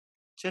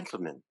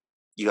Gentlemen,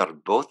 you are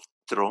both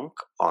drunk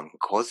on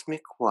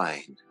cosmic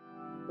wine.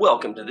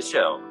 Welcome to the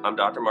show. I'm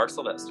Dr. Mark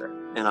Sylvester.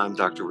 And I'm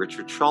Dr.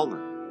 Richard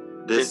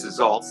Schulman. This is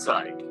Alt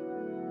Psych.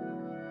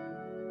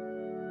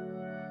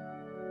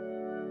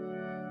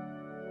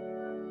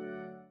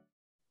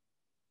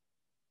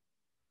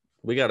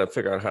 We got to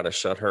figure out how to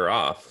shut her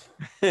off.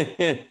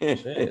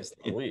 Jeez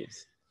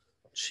Louise.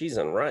 Cheese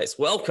and rice.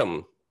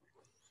 Welcome,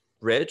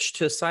 Rich,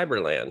 to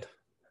Cyberland.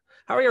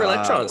 How are your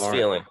electrons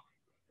feeling?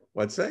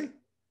 What's that?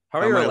 How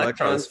are your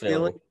electrons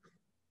feeling?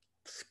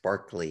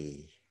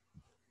 Sparkly.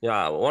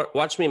 Yeah,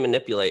 watch me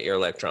manipulate your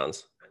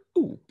electrons.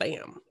 Ooh,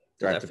 bam.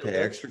 Do I have to pay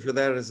extra for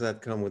that, or does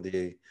that come with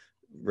the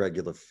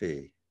regular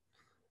fee?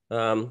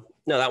 No,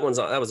 that was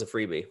a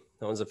freebie.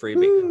 That one's a freebie.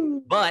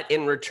 Woo. But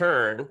in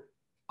return,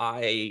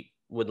 I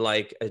would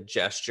like a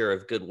gesture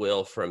of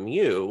goodwill from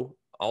you,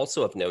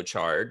 also of no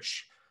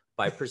charge,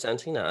 by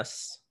presenting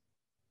us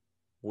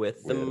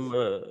with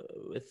the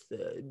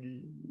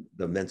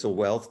mental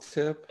wealth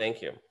tip.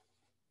 Thank you.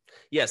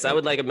 Yes, I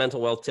would like a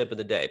mental wealth tip of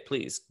the day.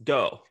 Please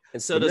go.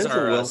 And so does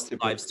our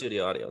live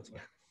studio audience.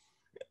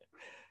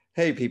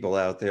 Hey, people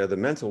out there, the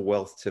mental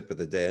wealth tip of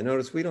the day. I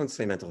notice we don't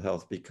say mental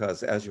health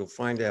because, as you'll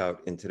find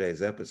out in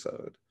today's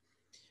episode,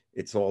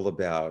 it's all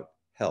about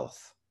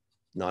health,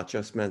 not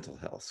just mental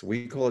health. So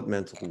we call it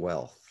mental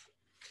wealth.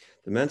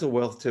 The mental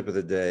wealth tip of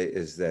the day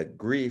is that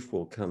grief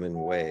will come in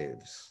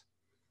waves,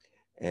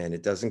 and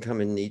it doesn't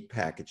come in neat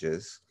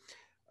packages.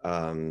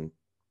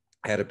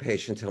 I had a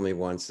patient tell me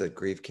once that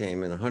grief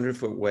came in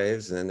 100-foot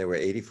waves, and then there were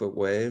 80-foot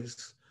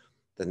waves.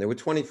 Then there were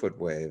 20-foot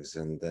waves,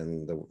 and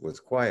then there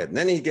was quiet. And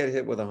then he'd get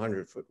hit with a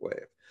 100-foot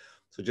wave.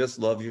 So just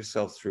love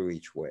yourself through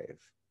each wave.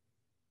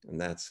 And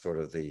that's sort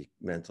of the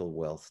mental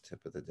wealth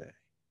tip of the day.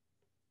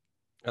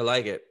 I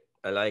like it.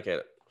 I like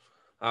it.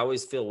 I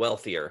always feel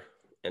wealthier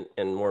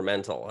and more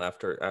mental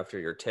after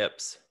your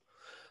tips.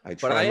 I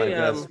try my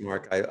best,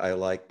 Mark. I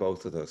like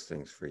both of those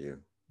things for you.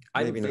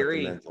 Maybe not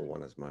the mental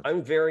one as much.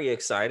 I'm very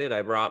excited.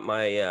 I brought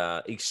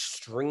my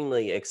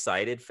extremely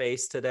excited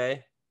face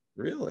today.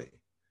 Really?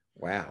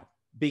 Wow.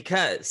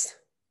 Because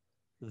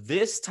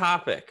this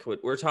topic,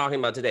 what we're talking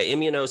about today,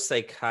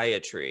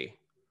 immunopsychiatry,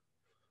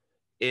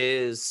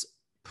 is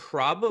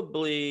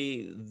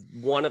probably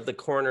one of the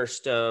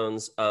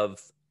cornerstones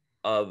of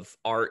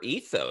our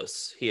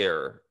ethos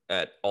here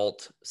at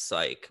Alt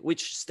Psych,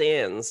 which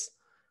stands,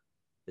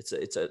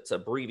 it's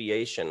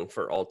abbreviation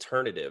for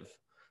alternative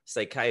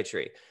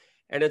psychiatry.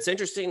 And it's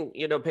interesting,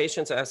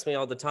 patients ask me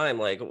all the time,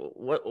 like,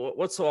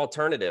 what's so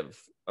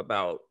alternative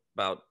about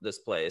this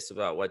place,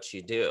 about what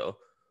you do?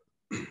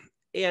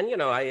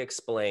 And, I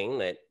explain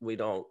that we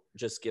don't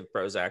just give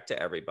Prozac to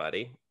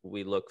everybody.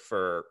 We look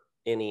for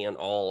any and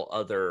all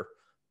other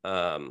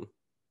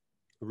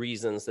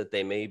reasons that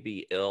they may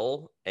be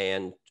ill,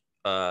 and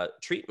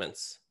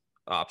treatments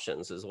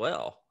options as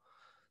well.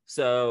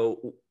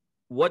 So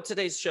what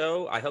today's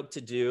show I hope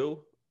to do,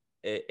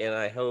 and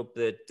I hope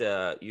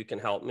that you can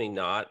help me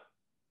not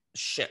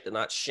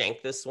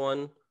shank this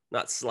one,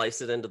 not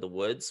slice it into the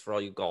woods for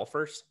all you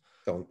golfers.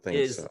 Don't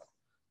think so.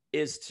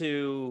 Is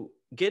to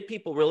get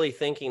people really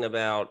thinking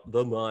about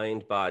the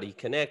mind-body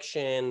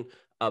connection,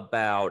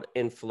 about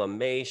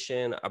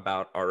inflammation,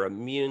 about our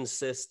immune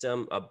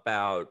system,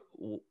 about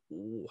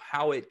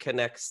how it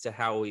connects to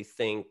how we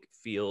think,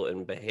 feel,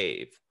 and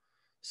behave.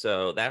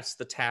 So that's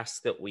the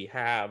task that we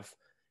have.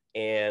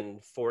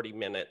 And 40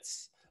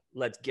 minutes,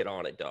 let's get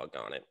on it,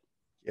 doggone it.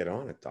 Get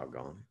on it,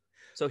 doggone it.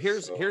 So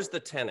here's the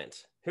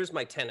tenant. Here's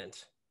my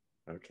tenant.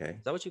 Okay.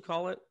 Is that what you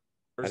call it?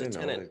 Or is it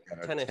tenant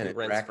who rents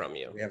racket from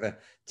you? We have a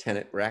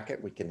tenant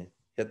racket. We can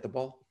hit the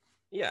ball.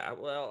 Yeah,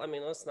 well, I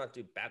mean, let's not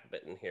do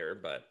bat-bitten here,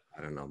 but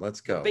I don't know. Let's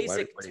go.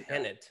 Basic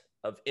tenet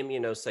of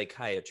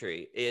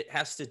immunopsychiatry. It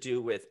has to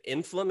do with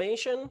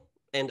inflammation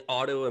and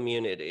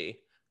autoimmunity,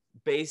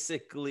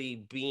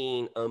 basically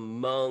being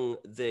among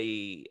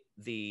the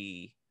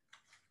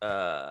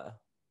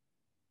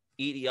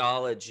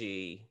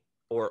etiology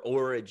or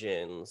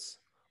origins,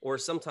 or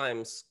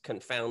sometimes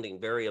confounding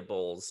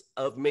variables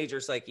of major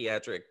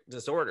psychiatric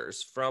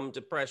disorders, from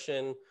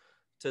depression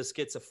to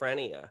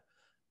schizophrenia.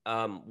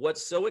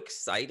 What's so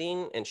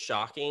exciting and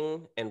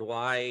shocking, and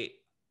why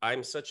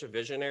I'm such a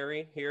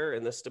visionary here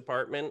in this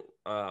department.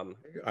 I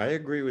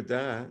agree with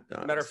that.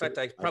 Matter of fact,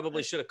 I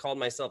probably should have called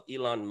myself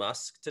Elon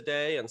Musk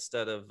today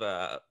instead of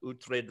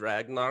Uhtred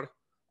Ragnar.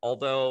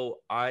 Although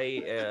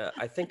I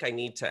think I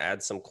need to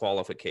add some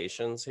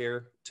qualifications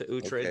here to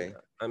Uhtred. Okay.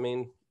 I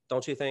mean,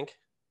 don't you think?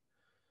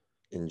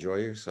 Enjoy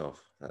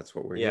yourself. That's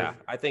what we're here. Yeah,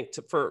 I think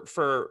for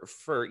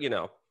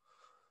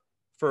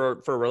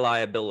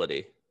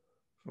reliability.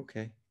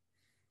 Okay.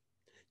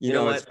 You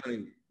know it's what?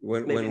 funny.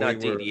 Maybe not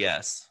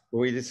DDS.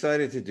 When we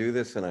decided to do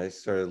this and I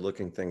started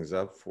looking things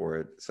up for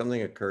it,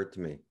 something occurred to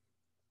me.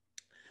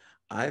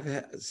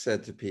 I've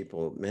said to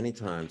people many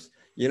times,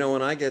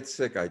 when I get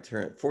sick,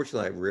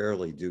 fortunately, I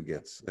rarely do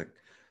get sick.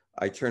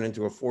 I turn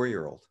into a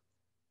 4-year-old.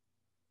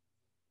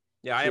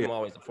 Yeah, I am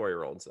always a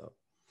 4-year-old, so.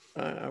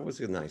 I was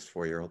a nice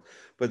 4-year-old,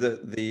 but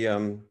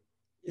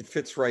it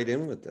fits right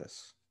in with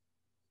this.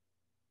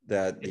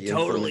 that It the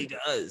totally information,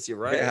 does. You're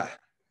right.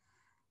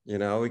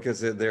 yeah,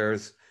 because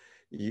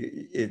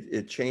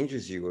it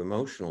changes you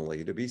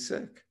emotionally to be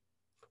sick.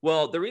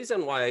 Well, the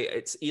reason why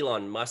it's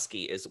Elon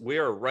Musky is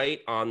we're right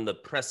on the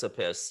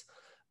precipice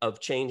of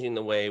changing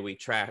the way we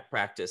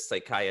practice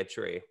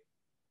psychiatry.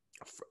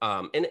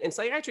 And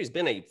psychiatry has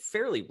been a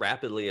fairly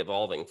rapidly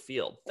evolving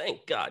field,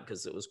 thank God,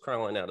 because it was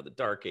crawling out of the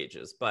dark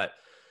ages. But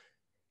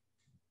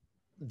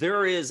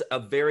there is a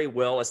very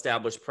well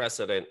established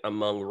precedent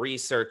among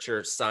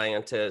researchers,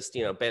 scientists,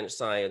 bench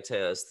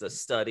scientists, the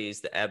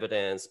studies, the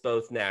evidence,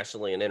 both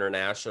nationally and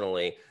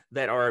internationally,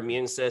 that our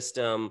immune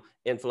system,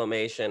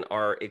 inflammation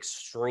are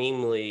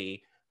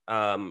extremely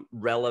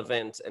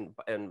relevant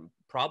and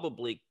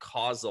probably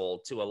causal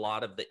to a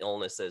lot of the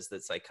illnesses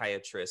that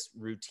psychiatrists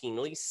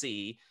routinely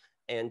see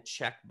and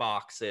check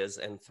boxes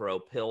and throw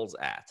pills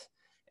at.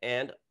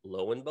 And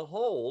lo and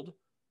behold,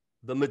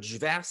 the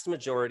vast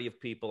majority of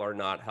people are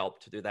not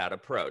helped through that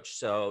approach.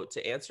 So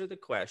to answer the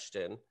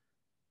question,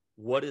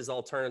 what is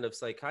alternative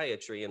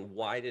psychiatry and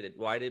why did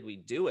we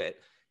do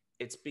it?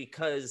 It's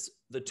because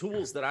the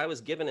tools that I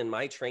was given in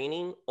my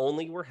training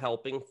only were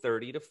helping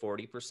 30 to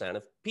 40%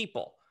 of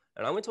people.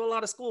 And I went to a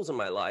lot of schools in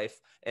my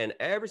life, and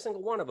every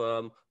single one of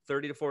them,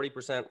 30 to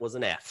 40% was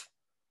an F.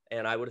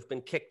 And I would have been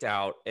kicked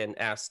out and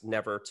asked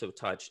never to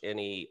touch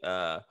any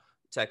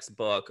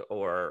textbook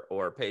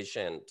or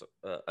patient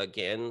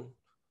again.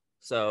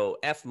 So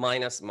F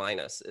minus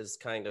minus is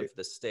kind of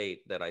the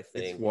state that I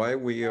think. It's why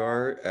we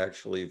are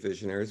actually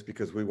visionaries,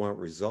 because we want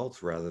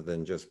results rather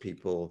than just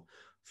people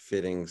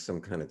fitting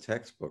some kind of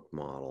textbook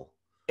model.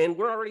 And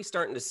we're already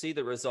starting to see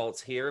the results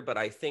here, but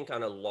I think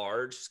on a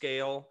large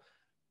scale,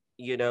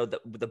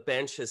 the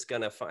bench is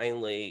going to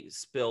finally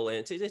spill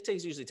into. It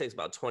usually takes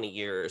about 20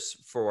 years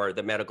for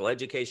the medical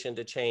education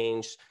to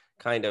change,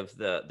 kind of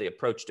the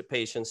approach to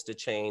patients to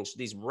change.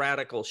 These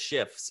radical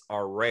shifts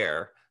are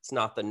rare. It's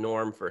not the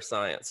norm for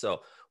science.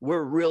 So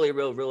we're really,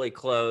 really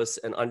close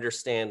in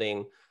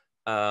understanding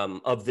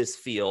of this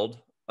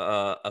field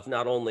of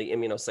not only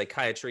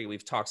immunopsychiatry.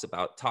 We've talked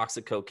about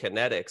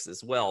toxicokinetics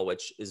as well,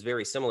 which is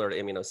very similar to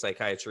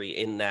immunopsychiatry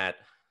in that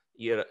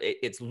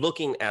it's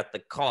looking at the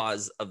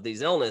cause of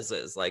these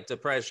illnesses like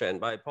depression,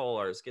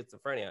 bipolar,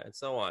 schizophrenia, and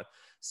so on.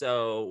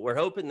 So we're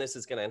hoping this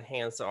is going to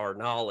enhance our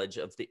knowledge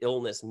of the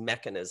illness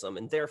mechanism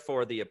and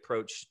therefore the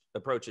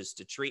approaches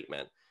to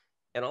treatment.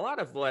 And a lot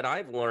of what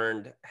I've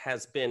learned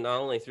has been not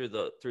only through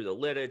the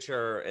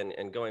literature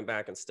and going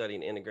back and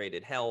studying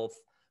integrated health,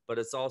 but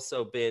it's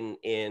also been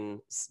in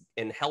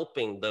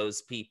helping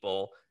those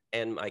people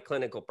and my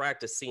clinical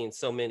practice, seeing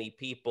so many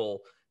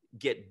people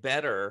get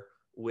better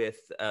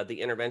with the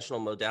interventional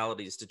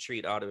modalities to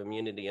treat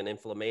autoimmunity and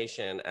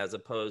inflammation, as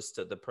opposed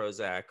to the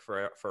Prozac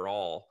for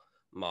all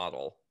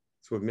model.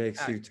 It's what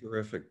makes you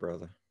terrific,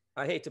 brother.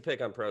 I hate to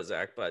pick on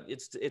Prozac, but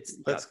it's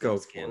Let's go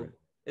for it.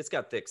 It's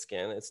got thick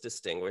skin. It's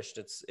distinguished.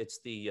 It's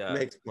the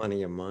makes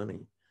plenty of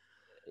money.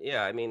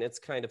 Yeah, I mean, it's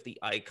kind of the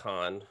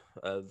icon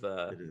of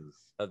the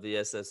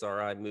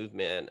SSRI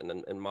movement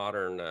and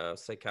modern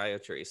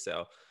psychiatry.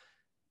 So,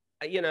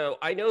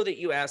 I know that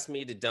you asked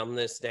me to dumb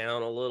this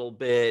down a little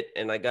bit,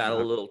 and I got a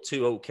little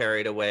too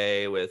carried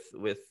away with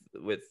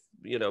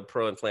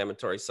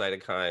pro-inflammatory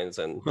cytokines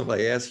and. Well,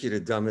 I asked you to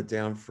dumb it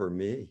down for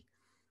me.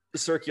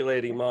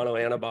 Circulating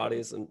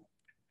monoantibodies and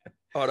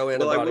autoantibodies.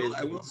 Well,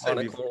 I will say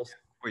before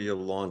you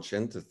launch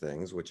into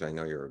things, which I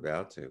know you're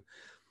about to.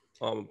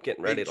 I'm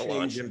getting ready to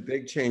launch.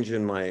 Big change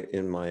in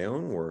my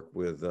own work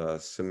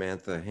with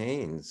Samantha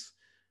Haynes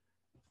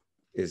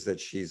is that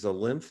she's a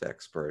lymph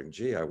expert.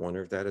 Gee, I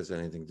wonder if that has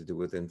anything to do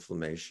with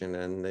inflammation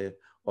and the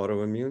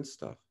autoimmune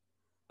stuff.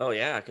 Oh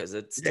yeah, because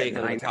it's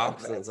taking the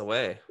toxins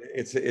away.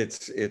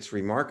 It's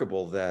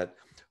remarkable that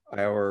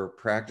our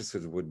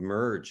practices would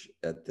merge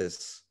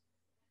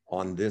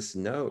on this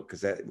note,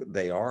 because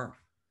they are.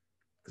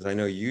 Because I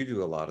know you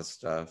do a lot of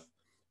stuff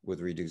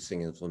with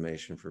reducing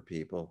inflammation for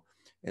people,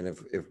 and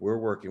if we're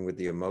working with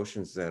the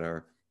emotions that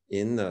are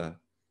in the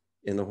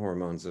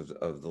hormones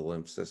of the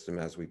lymph system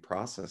as we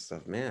process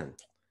stuff, man,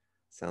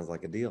 sounds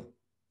like a deal.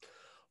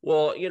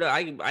 Well,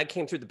 I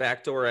came through the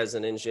back door as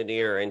an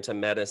engineer into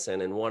medicine,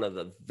 and one of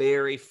the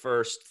very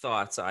first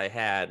thoughts I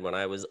had when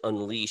I was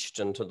unleashed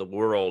into the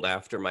world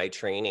after my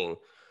training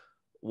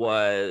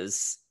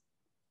was,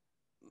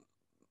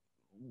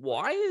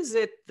 why is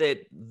it that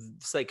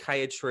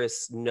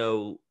psychiatrists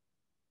know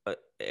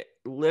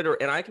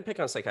and I can pick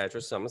on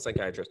psychiatrists, so I'm a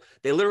psychiatrist.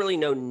 They literally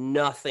know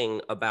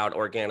nothing about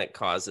organic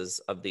causes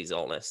of these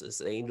illnesses.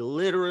 They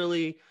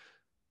literally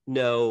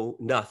know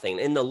nothing.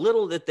 And the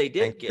little that they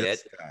did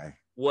get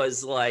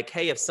was like,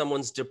 hey, if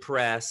someone's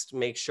depressed,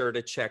 make sure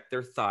to check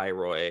their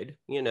thyroid,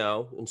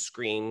 and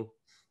screen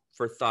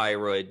for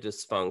thyroid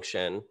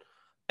dysfunction.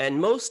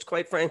 And most,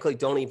 quite frankly,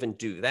 don't even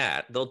do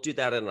that. They'll do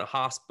that in a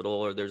hospital,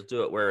 or they'll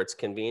do it where it's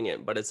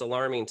convenient. But it's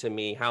alarming to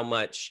me how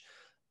much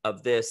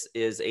of this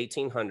is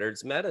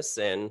 1800s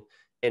medicine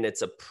and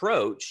its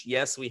approach.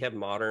 Yes, we have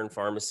modern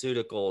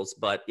pharmaceuticals,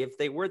 but if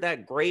they were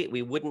that great,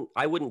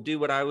 I wouldn't do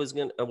what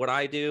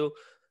I do.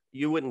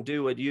 You wouldn't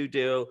do what you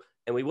do.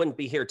 and we wouldn't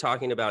be here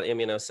talking about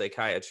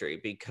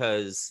immunopsychiatry,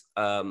 because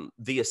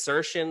the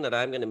assertion that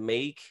I'm going to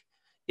make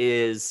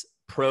is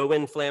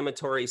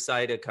pro-inflammatory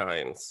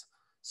cytokines,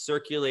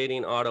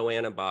 circulating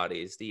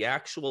autoantibodies, the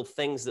actual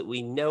things that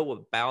we know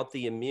about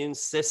the immune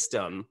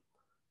system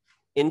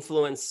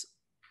influence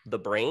the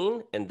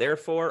brain and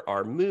therefore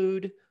our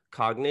mood,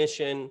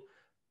 cognition,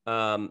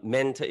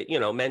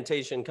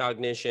 mentation,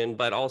 cognition,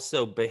 but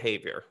also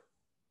behavior.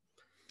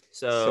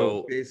 So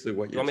So basically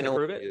what you you're want me to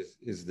telling prove me it?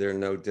 is there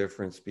no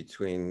difference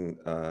between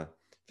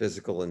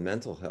physical and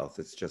mental health?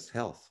 It's just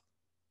health.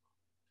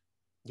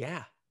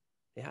 Yeah.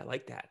 Yeah, I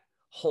like that.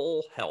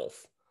 Whole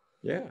health.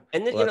 Yeah.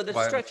 And then, Well, the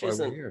that's stretch why we're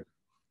isn't, here.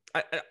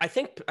 I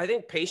think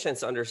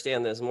patients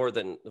understand this more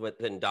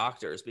than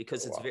doctors,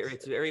 because Oh,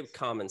 it's very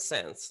common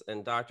sense,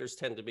 and doctors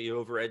tend to be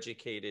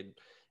overeducated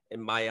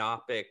and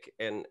myopic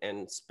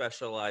and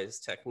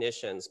specialized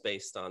technicians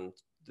based on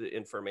the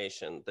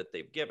information that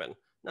they've given.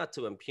 Not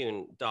to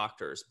impugn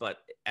doctors, but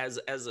as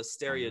a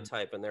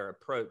stereotype in their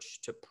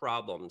approach to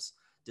problems,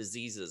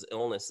 diseases,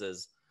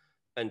 illnesses,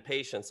 and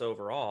patients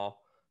overall,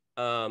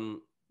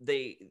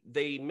 they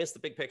miss the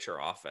big picture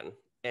often.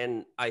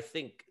 And I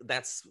think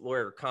that's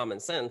where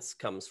common sense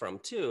comes from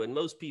too. And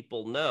most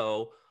people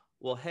know,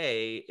 well,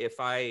 hey,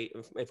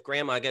 if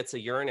grandma gets a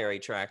urinary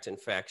tract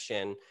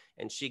infection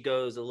and she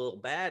goes a little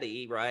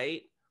batty,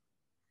 right?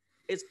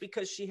 It's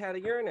because she had a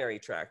urinary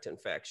tract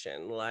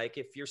infection. Like,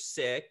 if you're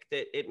sick,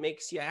 that it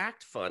makes you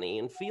act funny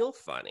and feel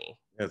funny.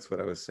 That's what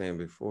I was saying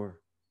before.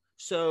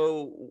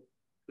 So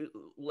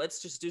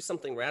let's just do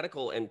something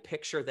radical and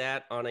picture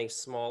that on a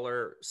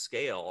smaller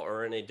scale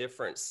or in a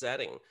different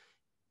setting.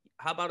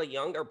 How about a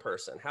younger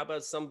person? How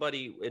about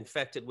somebody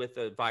infected with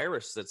a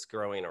virus that's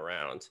growing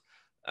around?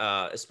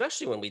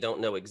 Especially when we don't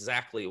know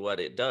exactly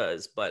what it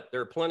does, but there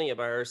are plenty of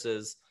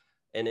viruses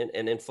and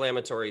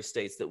inflammatory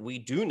states that we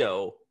do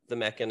know the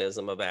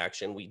mechanism of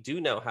action. We do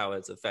know how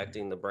it's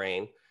affecting the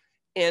brain,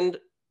 and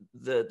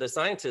the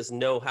scientists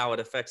know how it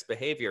affects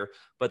behavior.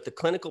 But the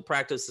clinical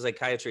practice of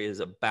psychiatry is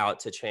about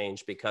to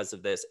change because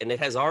of this, and it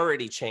has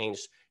already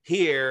changed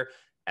here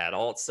at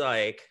Alt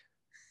Psych.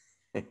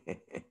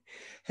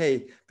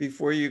 Hey,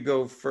 before you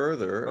go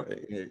further,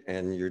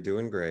 and you're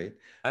doing great.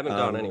 I haven't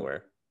gone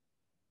anywhere.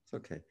 It's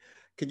okay.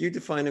 Could you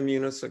define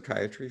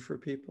immunopsychiatry for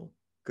people?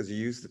 Because you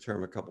used the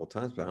term a couple of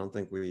times, but I don't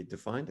think we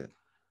defined it.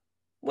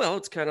 Well,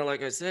 it's kind of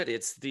like I said,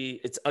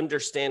 it's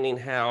understanding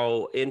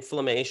how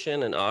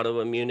inflammation and autoimmunity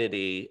Oh,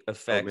 maybe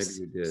affects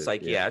you did. Yeah.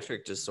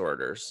 psychiatric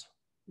disorders.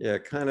 Yeah,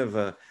 kind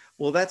of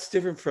well, that's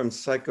different from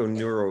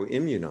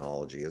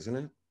psychoneuroimmunology, isn't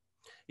it?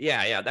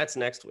 Yeah, that's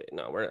next week.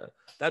 No,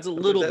 that's a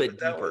But little bit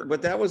deeper.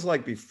 but that was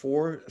like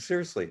before,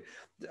 seriously,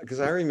 because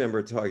I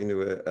remember talking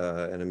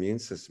to an immune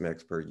system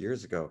expert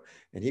years ago,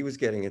 and he was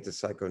getting into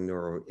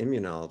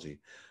psychoneuroimmunology.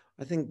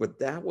 I think, but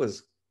that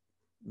was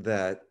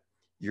that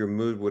your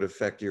mood would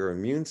affect your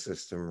immune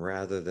system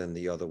rather than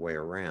the other way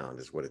around,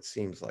 is what it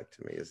seems like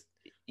to me. Is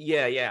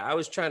Yeah. I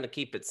was trying to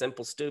keep it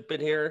simple,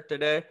 stupid here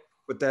today,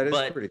 but that is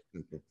but pretty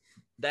simple.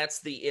 that's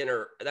the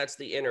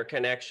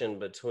interconnection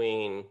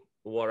between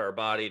what our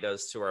body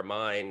does to our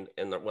mind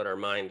and what our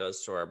mind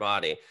does to our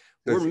body.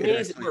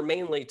 We're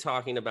mainly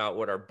talking about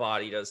what our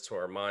body does to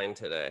our mind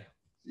today.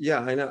 Yeah,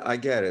 I know, I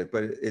get it,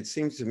 but it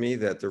seems to me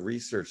that the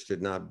research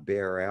did not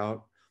bear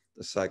out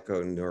the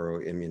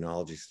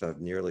psychoneuroimmunology stuff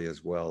nearly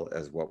as well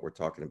as what we're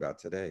talking about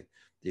today,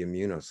 the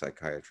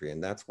immunopsychiatry,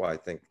 and that's why I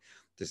think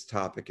this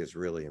topic is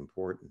really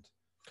important.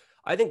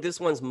 I think this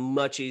one's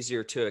much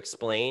easier to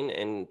explain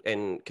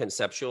and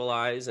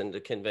conceptualize, and to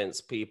convince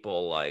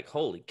people like,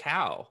 holy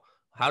cow,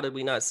 how did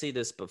we not see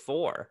this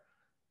before?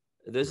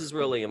 This is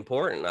really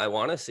important. I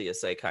want to see a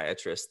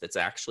psychiatrist that's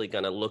actually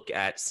going to look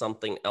at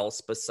something else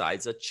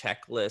besides a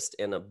checklist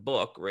in a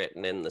book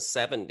written in the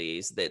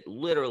 70s that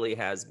literally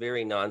has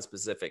very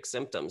non-specific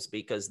symptoms,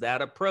 because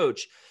that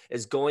approach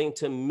is going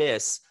to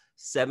miss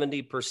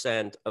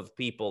 70% of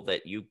people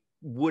that you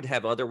would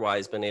have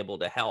otherwise been able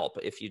to help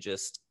if you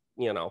just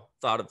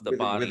thought of the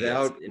body as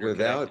Without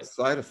interconnected.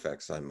 side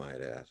effects, I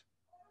might add.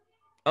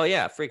 Oh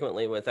yeah,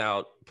 frequently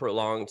without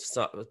prolonged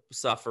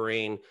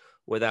suffering,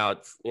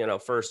 without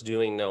first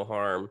doing no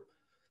harm.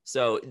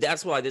 So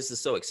that's why this is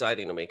so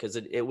exciting to me, because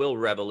it will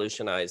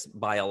revolutionize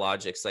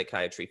biologic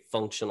psychiatry,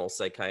 functional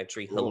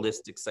psychiatry,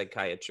 holistic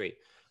psychiatry,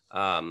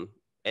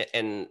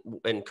 and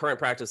current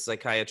practice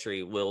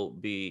psychiatry will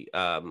be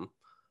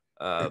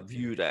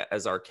viewed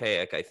as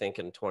archaic, I think,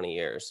 in 20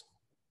 years.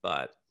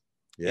 But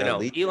Yeah,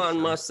 Elon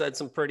Musk said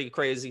some pretty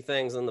crazy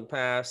things in the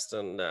past,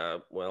 and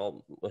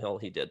well,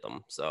 he did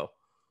them. So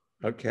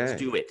okay,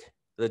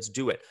 let's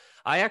do it.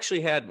 I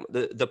actually had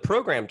the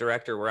program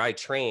director where I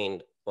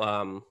trained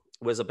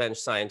was a bench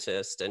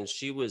scientist, and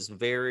she was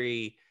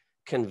very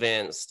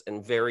convinced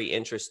and very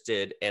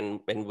interested,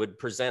 and would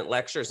present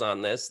lectures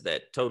on this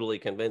that totally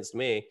convinced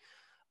me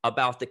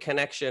about the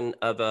connection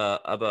of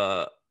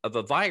a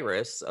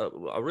virus,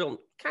 a real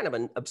kind of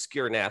an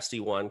obscure, nasty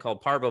one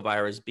called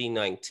parvovirus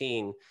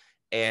B19,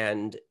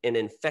 and an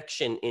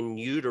infection in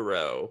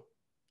utero.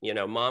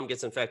 Mom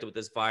gets infected with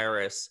this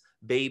virus,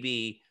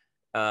 baby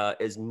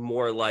is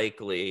more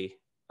likely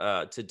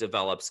to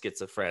develop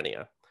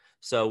schizophrenia.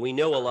 So we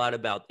know a lot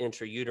about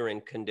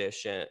intrauterine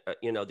condition,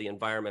 the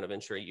environment of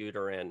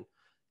intrauterine.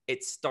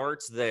 It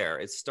starts there.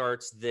 It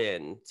starts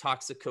then.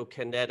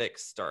 Toxicokinetics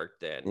start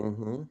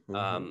then.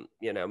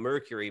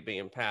 Mercury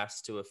being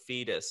passed to a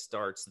fetus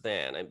starts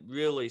then. It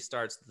really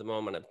starts at the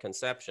moment of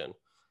conception.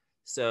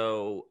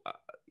 So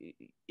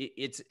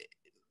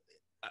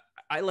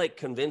I like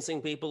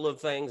convincing people of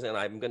things, and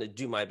I'm going to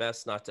do my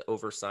best not to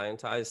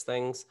over-scientize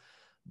things.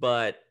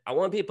 But I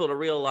want people to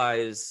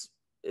realize,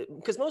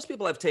 because most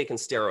people have taken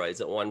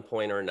steroids at one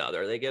point or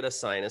another. They get a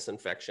sinus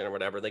infection or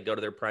whatever. They go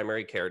to their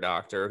primary care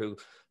doctor who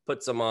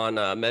puts them on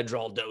a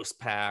Medrol dose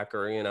pack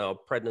or,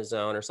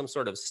 prednisone or some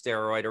sort of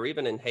steroid or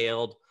even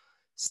inhaled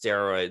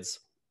steroids.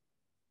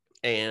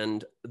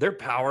 And they're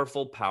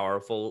powerful,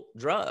 powerful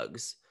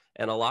drugs.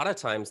 And a lot of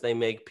times they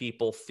make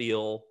people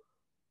feel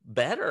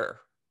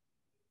better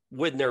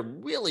when they're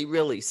really,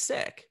 really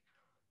sick.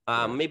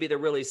 Maybe they're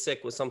really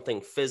sick with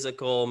something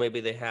physical.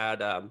 Maybe they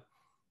had an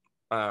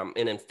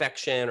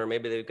infection, or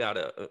maybe they've got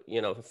a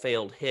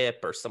failed hip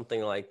or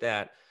something like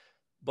that.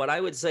 But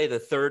I would say the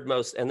third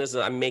most, and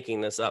I'm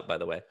making this up, by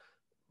the way,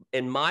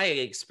 in my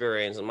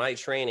experience, in my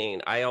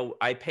training,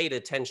 I paid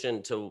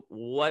attention to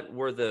what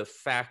were the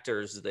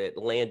factors that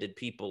landed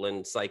people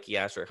in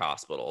psychiatric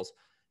hospitals.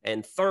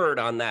 And third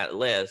on that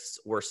list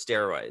were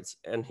steroids.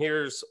 And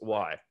here's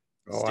why.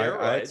 Oh,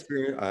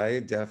 I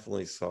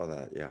definitely saw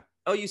that. Yeah.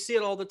 Oh, you see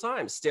it all the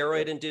time.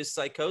 Steroid-induced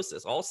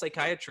psychosis. All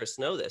psychiatrists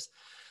know this.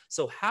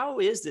 So how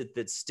is it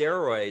that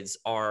steroids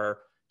are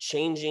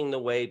changing the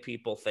way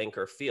people think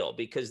or feel?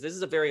 Because this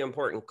is a very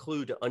important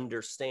clue to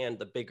understand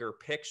the bigger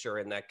picture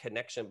and that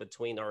connection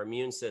between our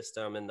immune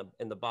system and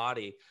the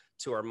body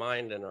to our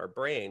mind and our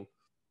brain.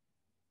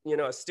 A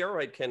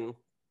steroid can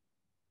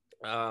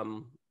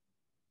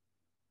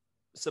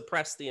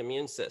suppress the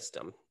immune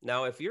system.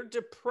 Now, if you're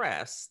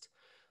depressed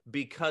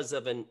because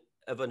of an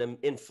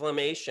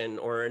inflammation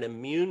or an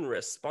immune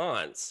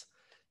response,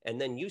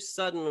 and then you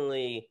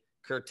suddenly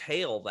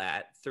curtail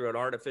that through an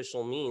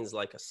artificial means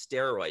like a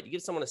steroid. You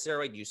give someone a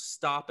steroid, you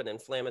stop an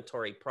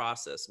inflammatory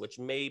process, which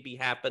may be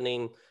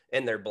happening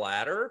in their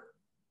bladder,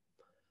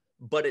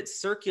 but it's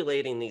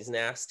circulating these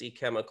nasty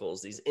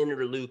chemicals, these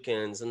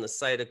interleukins and the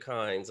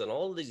cytokines and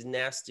all of these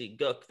nasty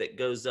gook that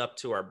goes up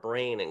to our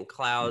brain and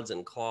clouds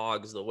and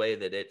clogs the way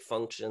that it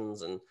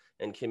functions and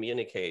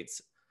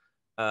communicates.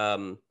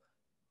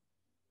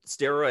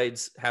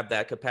 Steroids have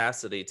that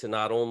capacity to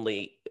not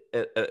only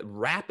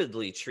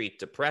rapidly treat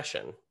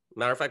depression.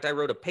 Matter of fact, I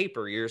wrote a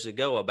paper years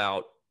ago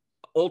about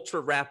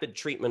ultra rapid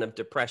treatment of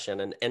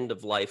depression and end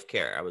of life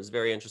care. I was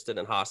very interested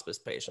in hospice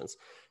patients.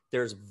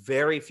 There's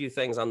very few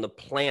things on the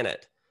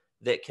planet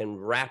that can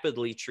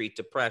rapidly treat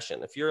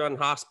depression. If you're on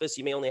hospice,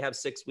 you may only have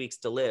 6 weeks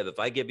to live.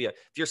 If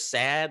you're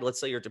sad, let's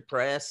say you're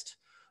depressed,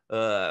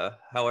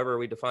 however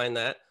we define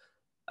that,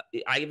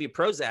 I give you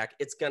Prozac,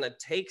 it's going to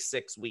take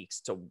 6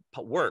 weeks to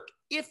work.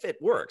 If it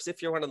works,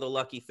 if you're one of the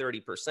lucky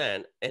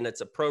 30% and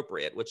it's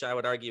appropriate, which I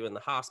would argue in the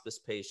hospice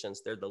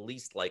patients, they're the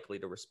least likely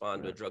to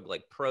respond to a drug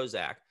like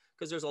Prozac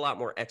because there's a lot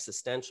more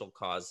existential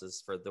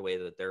causes for the way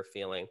that they're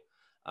feeling.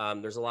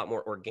 There's a lot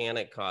more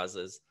organic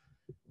causes.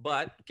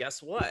 But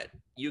guess what?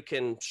 You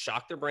can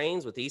shock their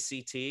brains with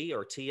ECT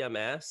or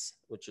TMS,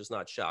 which is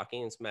not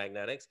shocking, it's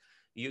magnetics.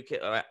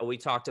 We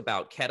talked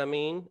about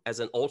ketamine as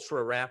an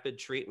ultra rapid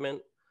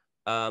treatment.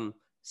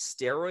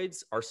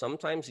 Steroids are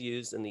sometimes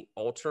used in the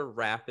ultra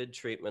rapid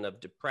treatment of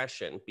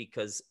depression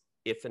because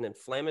if an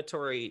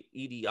inflammatory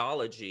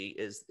etiology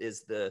is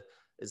the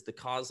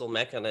causal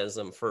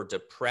mechanism for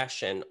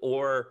depression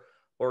or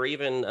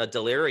even a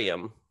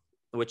delirium,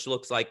 which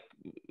looks like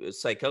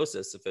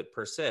psychosis if it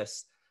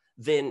persists,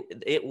 then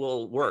it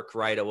will work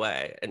right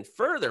away. And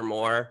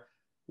furthermore,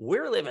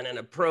 we're living in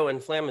a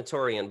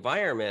pro-inflammatory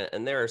environment,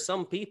 and there are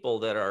some people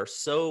that are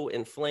so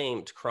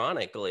inflamed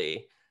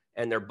chronically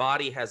and their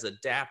body has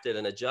adapted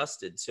and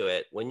adjusted to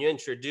it. When you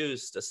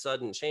introduce a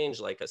sudden change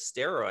like a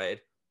steroid,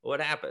 what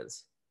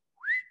happens?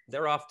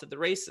 They're off to the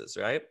races,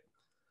 right?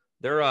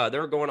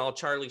 They're going all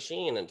Charlie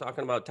Sheen and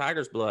talking about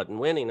tiger's blood and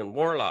winning and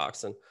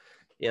warlocks, and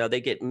they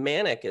get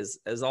manic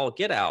as all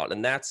get out.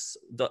 And that's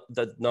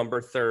the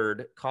number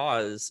third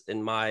cause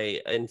in my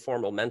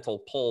informal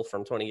mental poll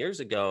from 20 years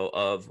ago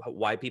of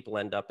why people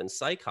end up in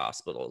psych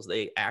hospitals.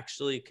 They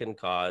actually can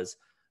cause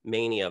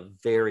mania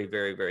very,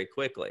 very, very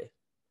quickly.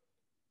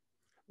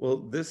 Well,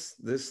 this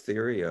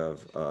theory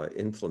of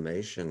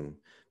inflammation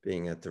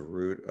being at the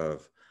root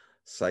of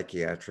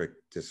psychiatric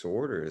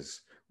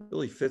disorders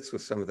really fits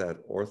with some of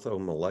that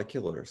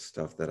orthomolecular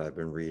stuff that I've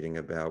been reading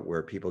about,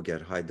 where people get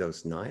high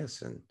dose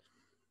niacin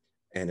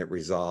and it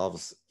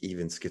resolves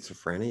even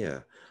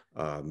schizophrenia,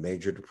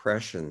 major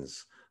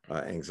depressions,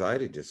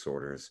 anxiety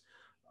disorders.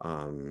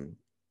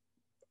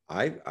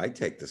 I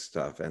take this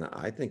stuff and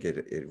I think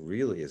it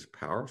really is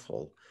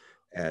powerful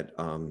at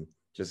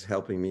just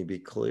helping me be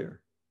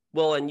clear.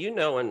 Well, and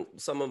in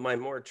some of my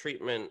more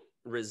treatment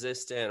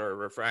resistant or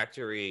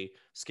refractory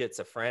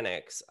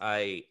schizophrenics,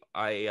 I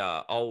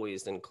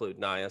always include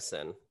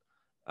niacin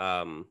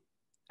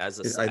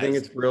as I think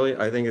as it's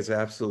brilliant. I think it's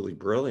absolutely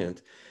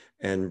brilliant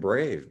and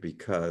brave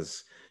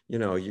because,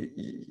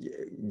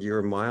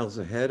 you're miles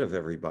ahead of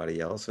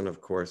everybody else. And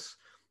of course,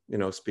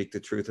 speak the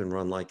truth and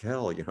run like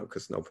hell,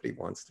 because nobody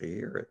wants to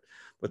hear it.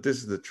 But this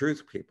is the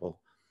truth,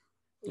 people.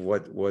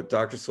 What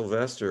Dr.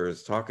 Sylvester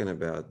is talking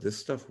about, this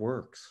stuff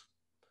works.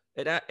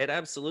 It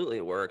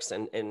absolutely works,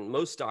 and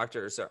most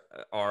doctors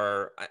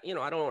are I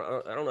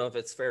don't know if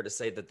it's fair to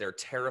say that they're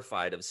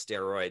terrified of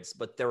steroids,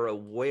 but they're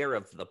aware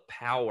of the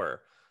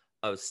power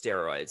of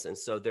steroids, and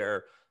so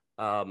they're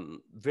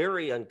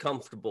very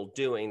uncomfortable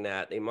doing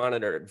that. They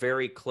monitor it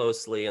very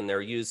closely, and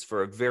they're used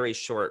for a very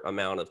short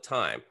amount of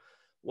time.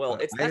 Well,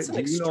 that's an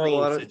extreme Do you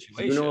know a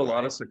situation, lot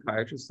right? of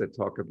psychiatrists that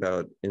talk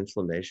about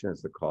inflammation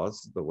as the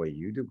cause the way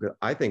you do?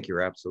 I think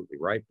you're absolutely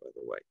right, by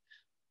the way.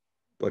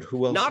 But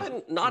who else is Not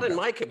talking in about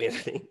my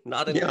community, it?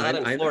 Yeah, not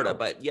in I Florida, know.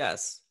 but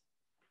yes,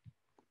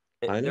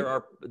 I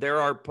know. there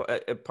are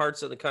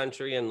parts of the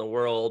country and the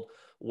world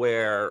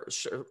where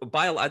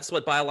that's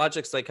what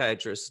biologic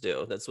psychiatrists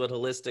do. That's what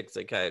holistic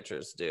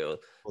psychiatrists do.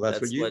 Well, that's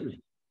what That's you what do.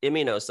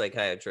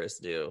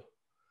 immunopsychiatrists do.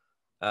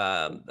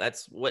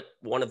 That's what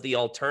one of the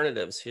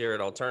alternatives here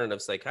at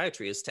alternative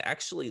psychiatry is to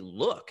actually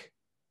look.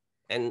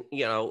 And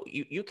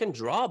you can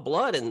draw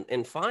blood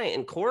and find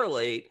and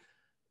correlate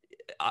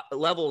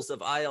levels of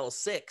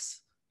IL-6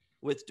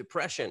 with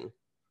depression,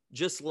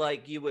 just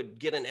like you would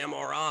get an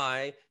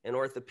MRI in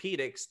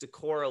orthopedics to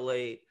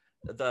correlate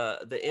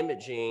the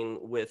imaging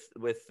with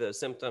the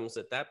symptoms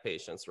that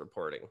patient's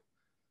reporting.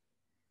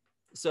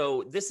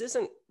 So this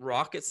isn't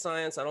rocket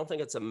science. I don't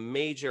think it's a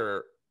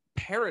major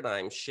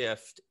paradigm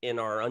shift in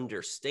our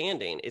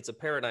understanding. It's a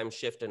paradigm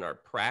shift in our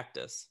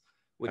practice,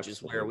 which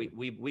Absolutely. is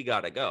where we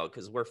got to go,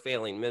 because we're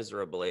failing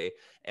miserably,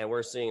 and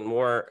we're seeing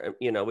more.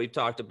 We've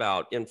talked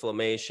about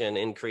inflammation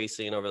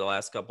increasing over the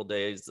last couple of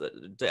days,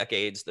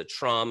 decades, the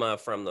trauma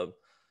from the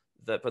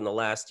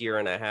last year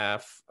and a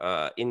half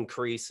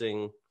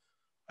increasing.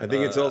 I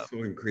think it's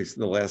also increased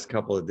in the last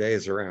couple of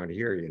days around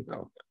here.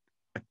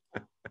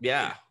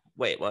 Yeah.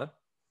 Wait, what?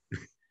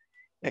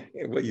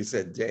 Well, you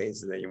said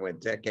days and then you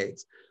went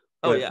decades.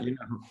 Oh But yeah,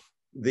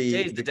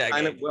 days to the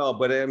kind of, decade. well,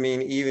 but I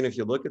mean, even if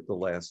you look at the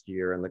last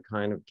year and the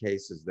kind of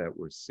cases that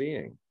we're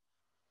seeing,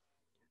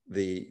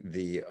 the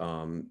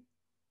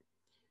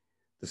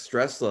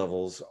stress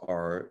levels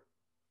are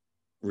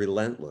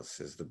relentless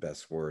is the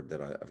best word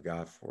that I've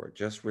got for it.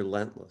 Just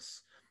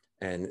relentless.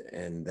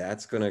 And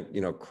that's going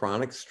to,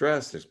 chronic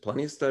stress. There's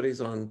plenty of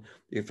studies on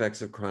the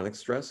effects of chronic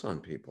stress on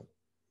people.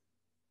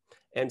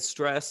 And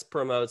stress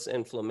promotes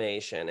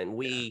inflammation. And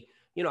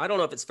I don't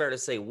know if it's fair to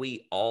say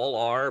we all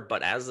are,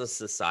 but as a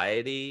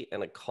society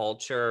and a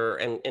culture,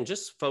 and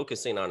just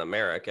focusing on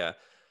America,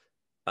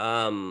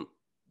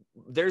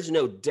 there's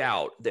no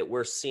doubt that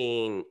we're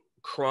seeing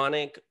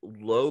chronic,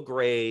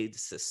 low-grade,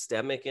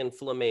 systemic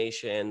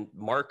inflammation.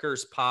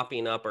 Markers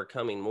popping up are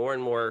coming more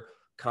and more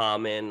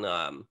common.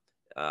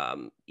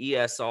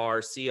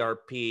 ESR,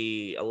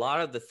 CRP, a lot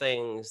of the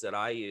things that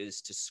I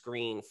use to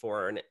screen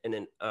for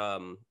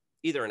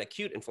either an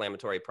acute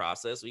inflammatory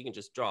process, so you can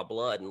just draw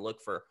blood and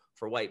look for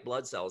white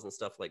blood cells and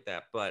stuff like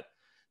that, but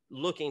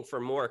looking for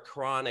more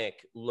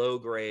chronic,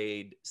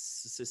 low-grade,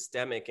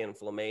 systemic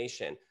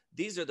inflammation.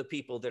 These are the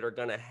people that are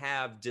going to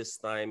have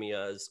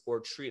dysthymia or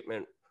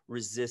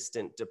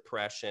treatment-resistant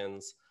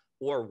depressions,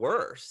 or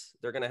worse,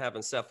 they're going to have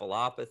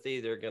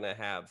encephalopathy, they're going to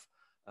have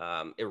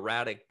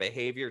erratic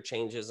behavior,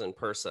 changes in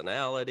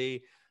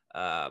personality.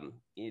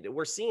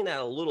 We're seeing that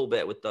a little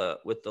bit with the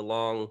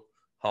long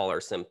hauler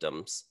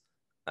symptoms,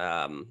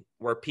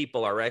 where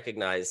people are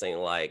recognizing,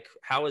 like,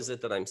 how is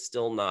it that I'm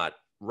still not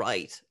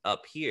right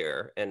up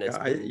here? And it's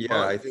been months.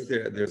 I think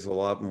there's a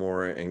lot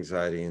more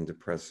anxiety and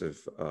depressive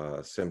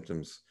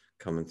symptoms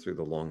coming through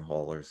the long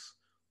haulers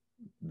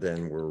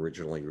than were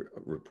originally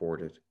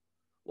reported.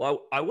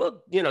 Well, I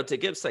will, to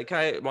give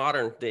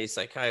modern day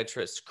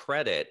psychiatrists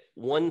credit,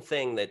 one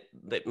thing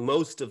that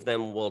most of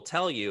them will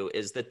tell you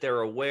is that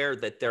they're aware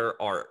that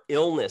there are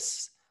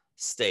illness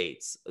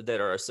states that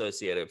are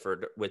associated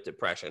with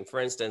depression. For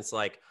instance,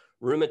 like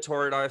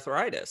rheumatoid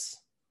arthritis.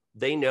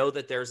 They know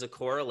that there's a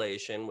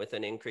correlation with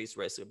an increased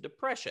risk of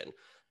depression.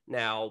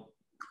 Now,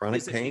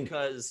 Chronic is it pain.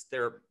 because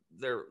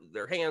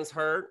their hands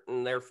hurt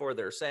and therefore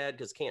they're sad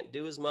because can't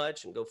do as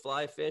much and go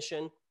fly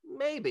fishing?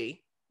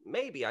 Maybe.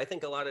 I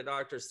think a lot of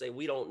doctors say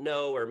we don't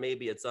know, or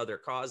maybe it's other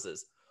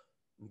causes.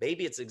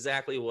 Maybe it's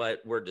exactly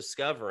what we're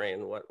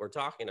discovering, what we're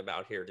talking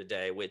about here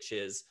today, which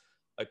is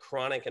a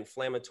chronic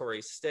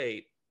inflammatory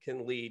state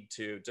can lead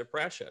to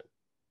depression.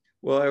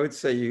 Well, I would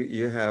say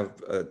you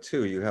have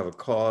two. You have a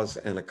cause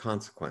and a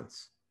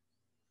consequence.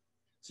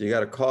 So you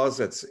got a cause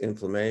that's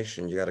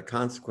inflammation. You got a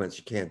consequence,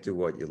 you can't do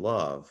what you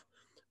love.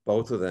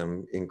 Both of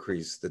them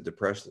increase the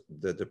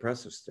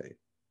depressive state.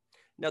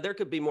 Now, there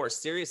could be more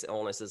serious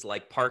illnesses,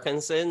 like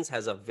Parkinson's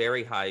has a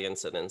very high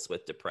incidence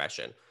with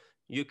depression.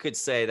 You could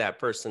say that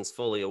person's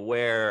fully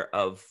aware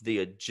of the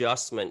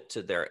adjustment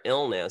to their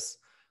illness.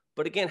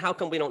 But again, how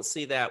come we don't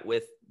see that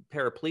with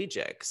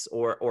paraplegics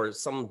or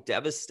some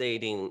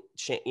devastating,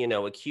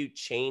 acute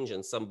change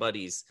in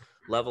somebody's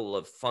level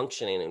of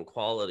functioning and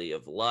quality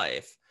of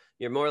life,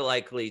 you're more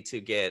likely to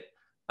get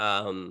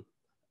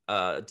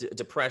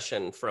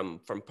depression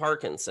from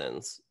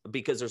Parkinson's,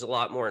 because there's a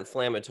lot more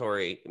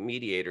inflammatory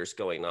mediators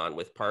going on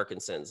with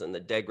Parkinson's and the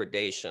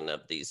degradation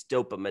of these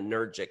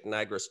dopaminergic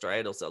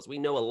nigrostriatal cells. We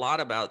know a lot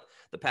about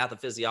the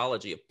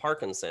pathophysiology of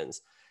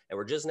Parkinson's, and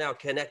we're just now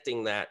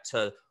connecting that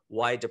to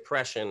why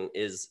depression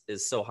is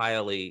so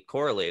highly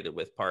correlated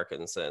with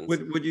Parkinson's.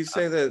 Would you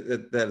say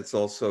that it's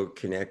also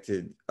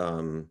connected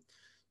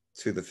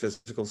to the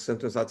physical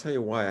symptoms? I'll tell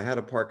you why. I had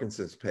a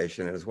Parkinson's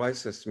patient, and his wife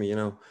says to me,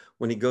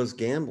 when he goes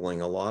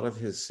gambling, a lot of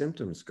his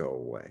symptoms go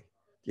away.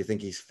 Do you think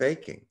he's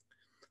faking?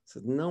 I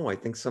said, no, I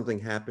think something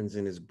happens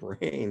in his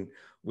brain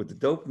with the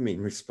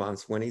dopamine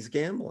response when he's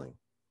gambling.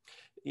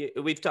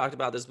 We've talked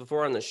about this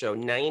before on the show.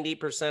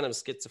 90% of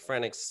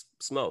schizophrenics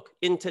smoke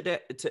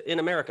in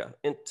America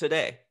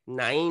today.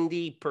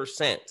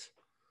 90%.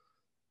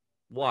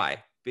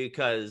 Why?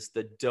 Because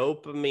the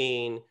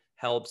dopamine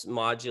helps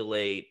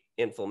modulate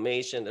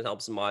inflammation. It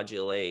helps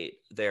modulate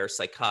their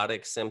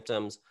psychotic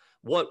symptoms.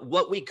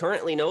 What we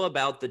currently know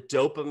about the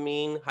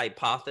dopamine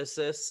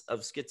hypothesis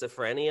of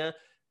schizophrenia,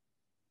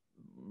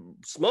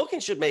 smoking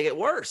should make it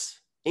worse.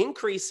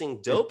 Increasing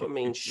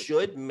dopamine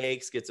should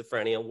make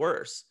schizophrenia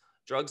worse.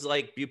 Drugs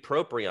like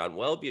bupropion,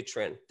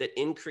 Wellbutrin, that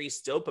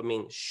increase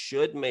dopamine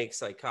should make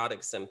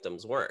psychotic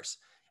symptoms worse.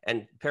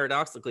 And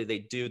paradoxically, they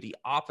do the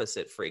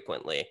opposite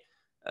frequently.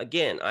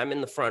 Again, I'm in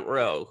the front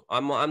row.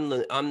 I'm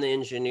the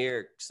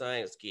engineer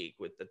science geek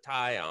with the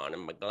tie on,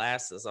 and my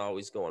glasses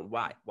always going,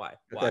 why?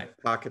 That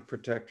pocket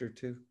protector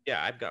too?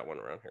 Yeah, I've got one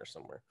around here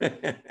somewhere.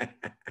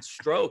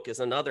 Stroke is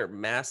another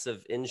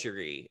massive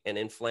injury and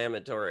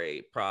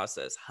inflammatory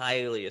process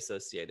highly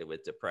associated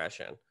with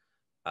depression.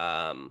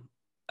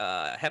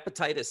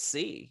 Hepatitis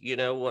C,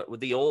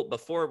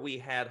 before we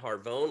had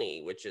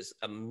Harvoni, which is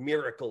a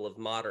miracle of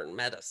modern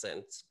medicine.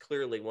 It's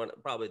clearly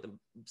probably the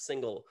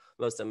single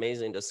most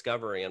amazing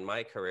discovery in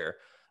my career.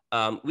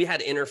 We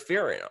had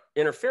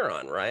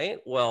interferon, right?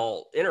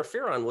 Well,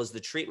 interferon was the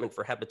treatment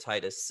for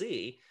hepatitis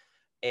C.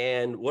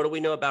 And what do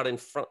we know about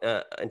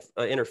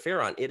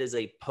interferon? It is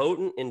a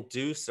potent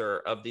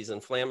inducer of these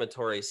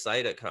inflammatory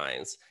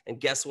cytokines. And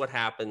guess what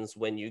happens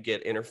when you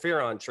get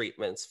interferon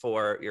treatments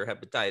for your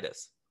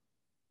hepatitis?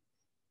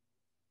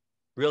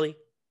 Really?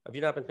 Have you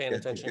not been paying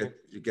attention?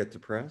 You get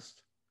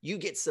depressed? You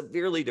get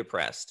severely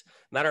depressed.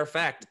 Matter of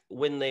fact,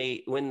 when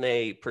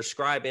they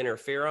prescribe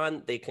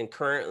interferon, they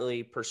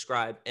concurrently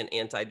prescribe an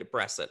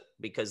antidepressant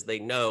because they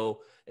know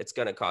it's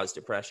going to cause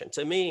depression.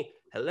 To me,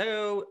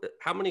 hello,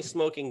 how many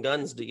smoking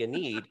guns do you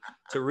need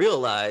to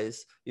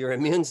realize your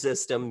immune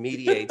system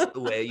mediates the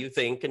way you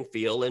think and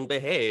feel and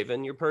behave,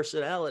 and your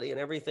personality and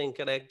everything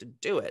connected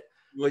to it?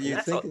 Well, you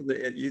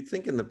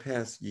think in the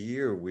past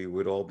year we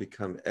would all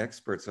become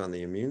experts on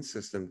the immune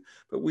system,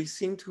 but we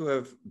seem to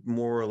have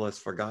more or less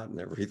forgotten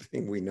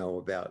everything we know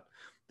about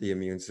the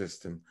immune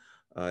system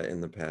in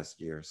the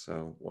past year.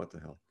 So what the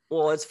hell?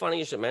 Well, it's funny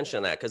you should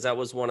mention that, because that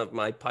was one of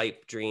my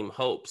pipe dream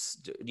hopes.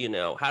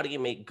 How do you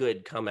make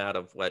good come out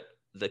of what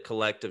the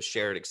collective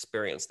shared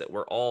experience that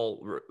we're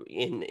all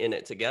in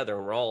it together,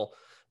 and we're all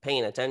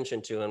paying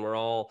attention to, and we're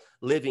all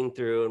living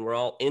through, and we're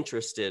all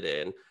interested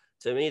in?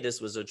 To me, this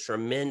was a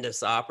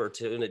tremendous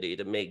opportunity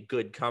to make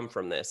good come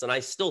from this. And I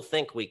still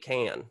think we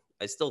can.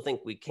 I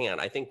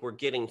think we're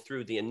getting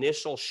through the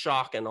initial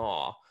shock and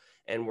awe,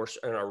 and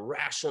our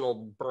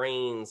rational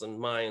brains and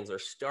minds are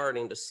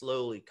starting to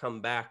slowly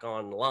come back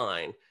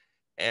online.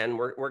 And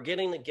we're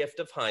getting the gift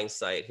of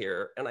hindsight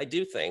here. And I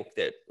do think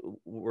that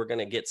we're going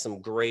to get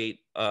some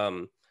great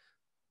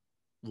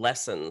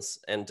lessons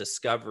and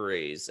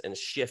discoveries and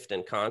shift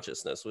in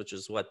consciousness, which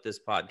is what this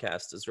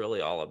podcast is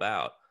really all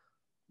about.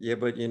 Yeah,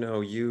 but you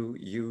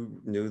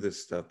knew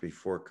this stuff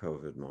before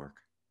COVID, Mark.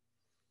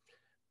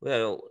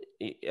 Well,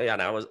 yeah,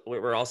 and we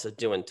were also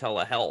doing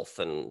telehealth,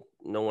 and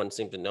no one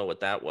seemed to know what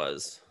that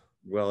was.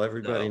 Well,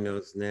 everybody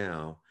knows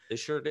now. They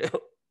sure do.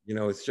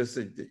 It's just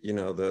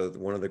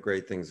one of the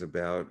great things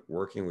about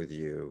working with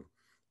you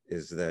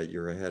is that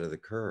you're ahead of the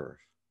curve.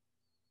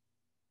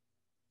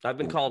 I've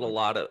been called a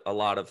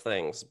lot of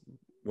things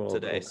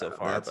today so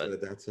far.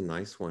 That's a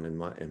nice one in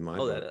my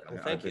book.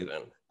 Thank you.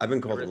 Then I've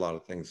been called a lot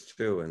of things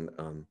too, and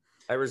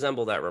I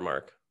resemble that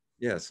remark.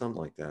 Yeah, something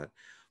like that.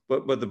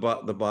 But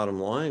the bottom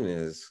line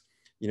is,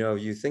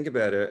 you think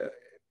about it,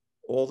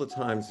 all the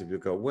times if you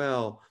go,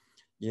 well,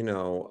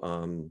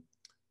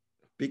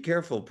 be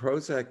careful.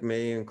 Prozac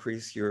may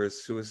increase your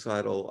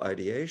suicidal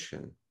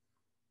ideation.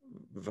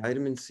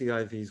 Vitamin C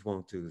IVs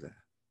won't do that.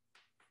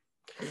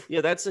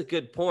 Yeah, that's a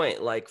good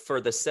point. Like,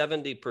 for the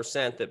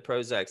 70% that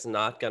Prozac's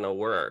not going to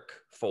work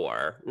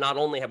for, not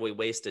only have we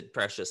wasted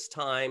precious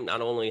time,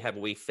 not only have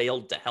we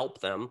failed to help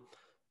them,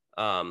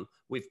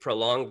 we've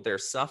prolonged their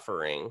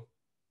suffering,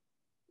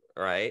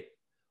 right?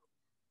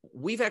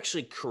 We've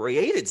actually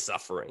created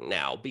suffering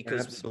now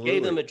because Absolutely. we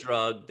gave them a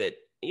drug that,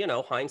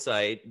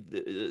 hindsight,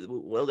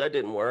 well, that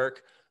didn't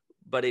work,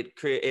 but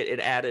it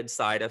added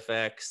side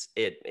effects.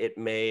 It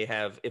may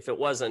have, if it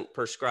wasn't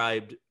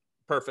prescribed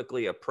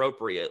perfectly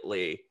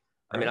appropriately,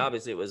 I mean, Right.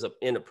 obviously it was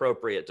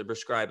inappropriate to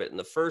prescribe it in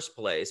the first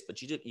place,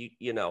 but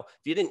you know,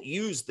 if you didn't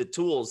use the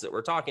tools that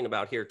we're talking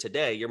about here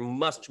today, you're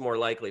much more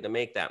likely to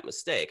make that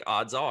mistake.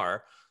 Odds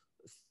are,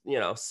 you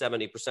know,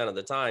 70% of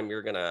the time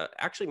you're going to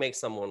actually make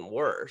someone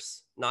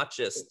worse, not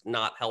just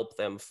not help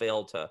them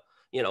fail to,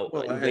 you know,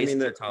 Well, and I mean, waste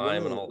their that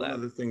time and all one that.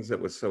 of the things that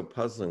was so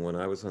puzzling when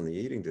I was on the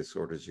eating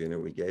disorders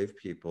unit, we gave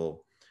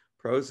people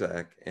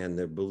Prozac and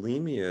their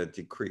bulimia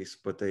decreased,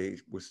 but they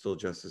were still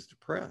just as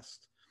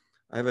depressed.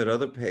 I've had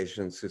other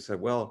patients who said,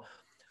 well,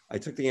 I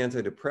took the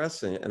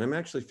antidepressant and I'm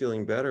actually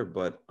feeling better,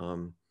 but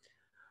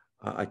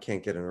I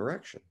can't get an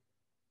erection.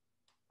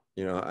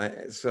 You know,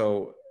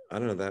 so I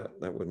don't know,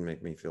 that wouldn't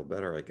make me feel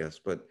better, I guess.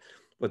 But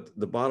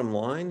the bottom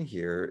line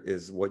here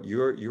is what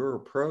your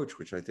approach,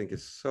 which I think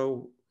is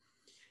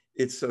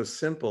it's so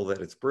simple that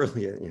it's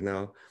brilliant, you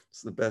know.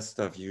 It's the best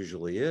stuff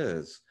usually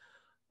is.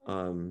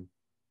 Um,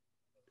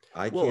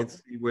 I Well, can't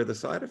see where the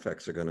side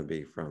effects are going to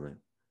be from it.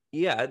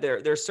 yeah, there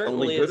Only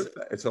certainly good is.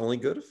 effect, it's only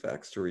good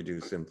effects to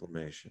reduce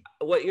inflammation.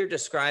 What you're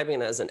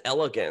describing as an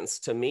elegance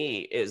to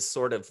me is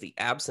sort of the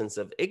absence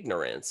of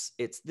ignorance.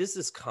 This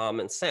is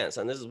common sense,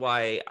 and this is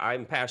why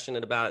I'm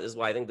passionate about it. This is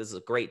why I think this is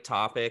a great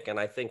topic, and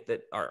I think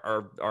that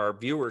our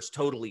viewers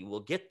totally will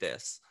get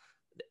this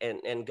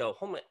and go,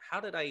 oh my, how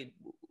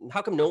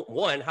come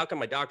how come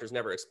my doctors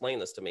never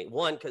explained this to me?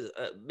 One, because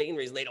main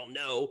reason they don't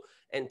know,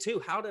 and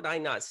two, how did I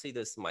not see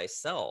this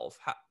myself?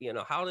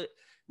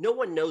 No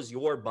one knows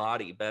your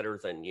body better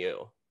than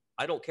you.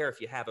 I don't care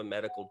if you have a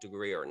medical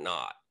degree or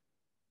not.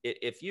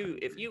 If you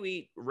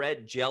eat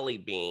red jelly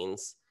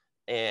beans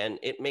and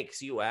it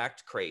makes you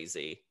act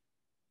crazy,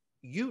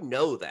 you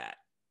know that.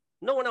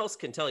 No one else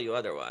can tell you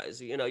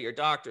otherwise. You know, your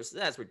doctor says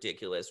that's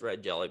ridiculous.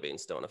 Red jelly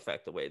beans don't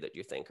affect the way that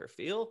you think or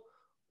feel.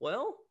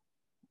 Well,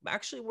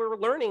 actually, we're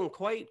learning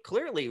quite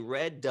clearly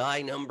red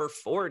dye number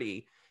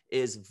 40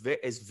 is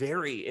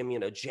very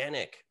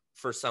immunogenic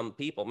for some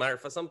people. Matter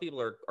of fact, some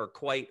people are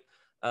quite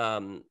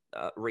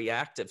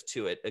reactive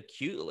to it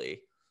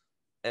acutely.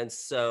 And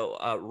so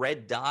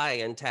red dye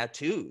and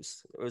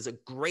tattoos. It was a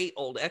great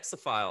old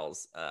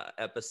X-Files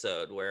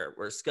episode where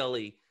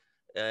Scully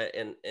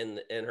and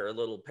her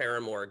little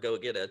paramour go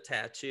get a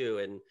tattoo,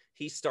 and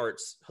he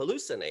starts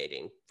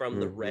hallucinating from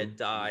the red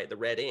dye, the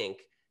red ink,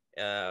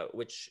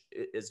 which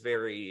is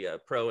very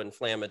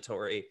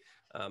pro-inflammatory.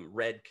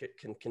 Red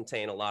can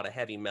contain a lot of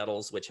heavy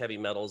metals, which heavy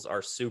metals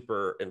are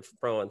super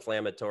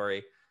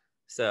pro-inflammatory.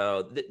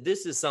 So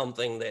this is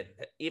something that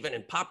even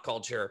in pop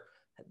culture,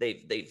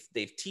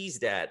 they've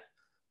teased at,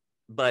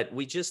 but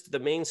the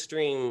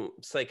mainstream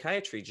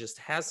psychiatry just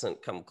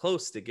hasn't come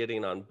close to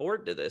getting on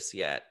board to this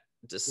yet,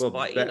 Well,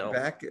 despite, you know,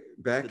 back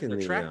in their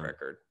the track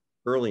record.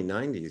 early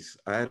 90s,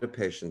 I had a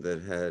patient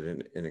that had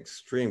an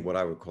extreme, what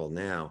I would call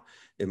now,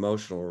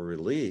 emotional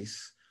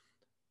release,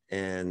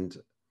 and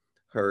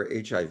her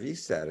HIV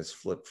status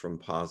flipped from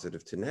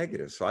positive to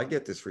negative. So I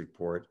get this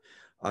report.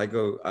 I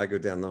go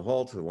down the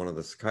hall to one of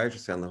the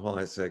psychiatrists down the hall.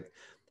 I said,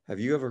 have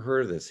you ever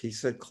heard of this? He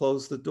said,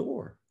 close the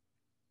door.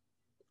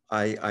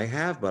 I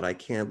have, but I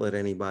can't let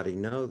anybody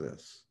know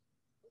this.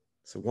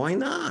 So why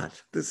not?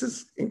 This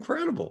is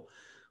incredible.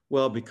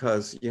 Well,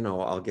 because, you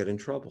know, I'll get in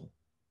trouble.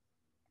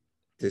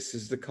 This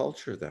is the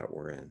culture that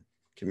we're in.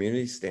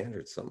 Community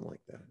standards, something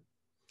like that.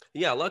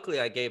 Yeah, luckily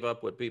I gave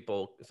up what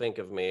people think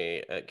of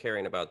me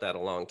caring about that a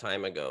long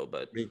time ago.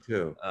 But Me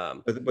too.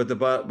 um, But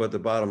the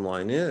bottom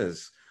line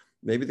is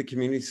maybe the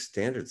community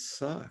standards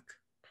suck.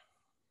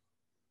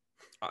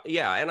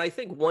 yeah, and I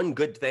think one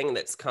good thing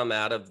that's come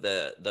out of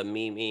the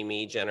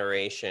me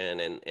generation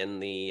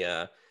and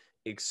the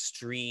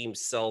extreme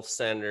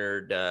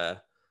self-centered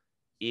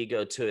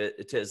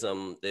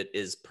egotism that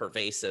is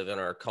pervasive in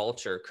our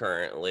culture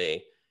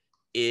currently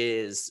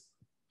is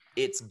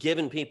it's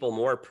given people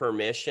more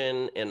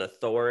permission and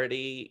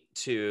authority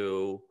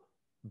to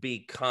be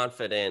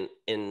confident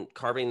in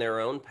carving their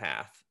own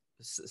path,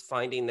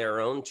 finding their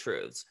own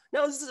truths.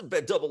 Now, this is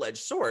a double-edged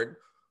sword.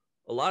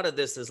 A lot of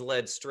this has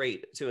led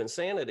straight to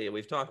insanity.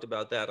 We've talked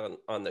about that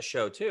on the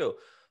show too.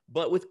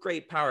 But with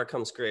great power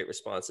comes great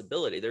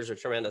responsibility. There's a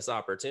tremendous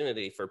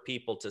opportunity for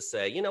people to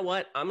say, you know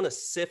what, I'm going to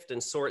sift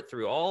and sort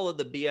through all of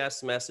the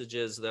BS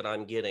messages that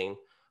I'm getting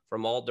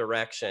from all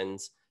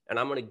directions, and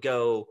I'm going to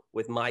go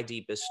with my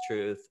deepest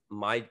truth,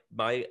 my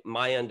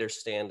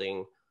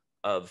understanding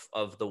of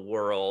the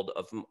world,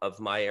 of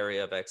my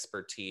area of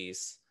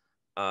expertise,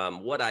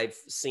 what I've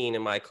seen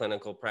in my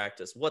clinical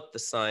practice, what the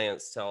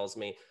science tells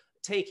me.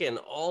 Take in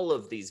all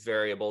of these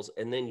variables,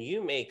 and then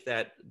you make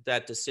that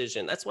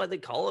decision. That's why they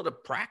call it a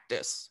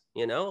practice.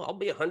 You know, I'll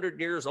be 100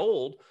 years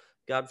old,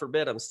 God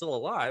forbid I'm still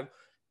alive,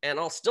 and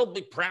I'll still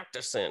be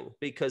practicing,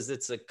 because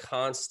it's a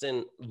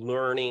constant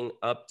learning,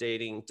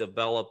 updating,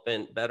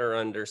 development, better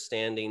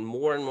understanding.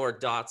 More and more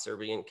dots are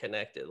being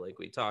connected, like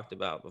we talked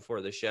about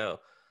before the show.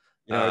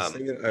 You know, I was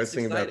It's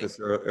thinking about exciting. this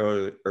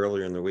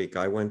earlier in the week.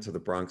 I went to the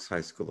Bronx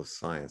High School of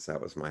Science.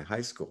 That was my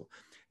high school.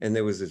 And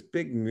there was this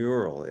big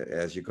mural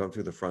as you come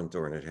through the front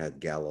door, and it had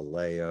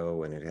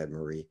Galileo, and it had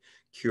Marie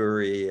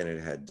Curie, and it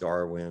had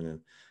Darwin, and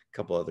a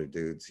couple other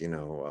dudes, you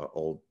know,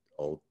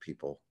 old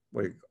people.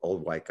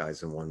 old white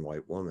guys and one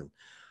white woman.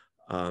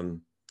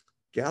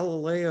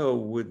 Galileo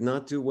would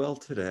not do well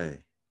today.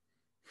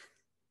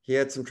 He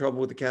had some trouble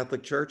with the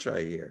Catholic Church,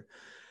 I hear.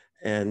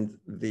 And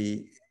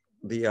the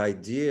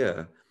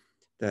idea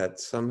that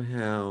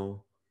somehow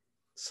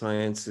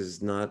science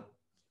is not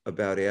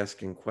about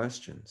asking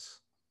questions.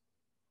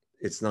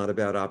 It's not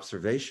about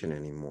observation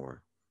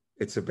anymore.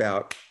 It's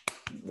about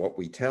what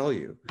we tell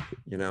you,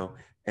 you know?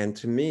 And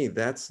to me,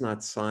 that's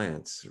not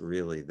science,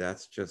 really.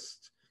 That's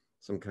just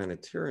some kind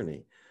of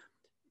tyranny.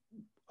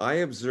 I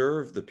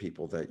observe the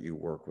people that you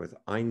work with.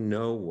 I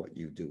know what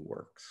you do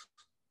works.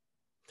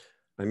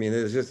 I mean,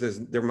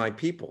 they're my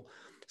people.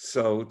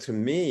 So to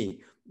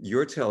me,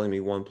 you're telling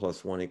me 1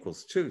 + 1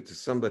 = 2. To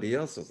somebody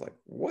else, it's like,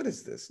 what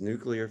is this,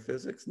 nuclear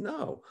physics?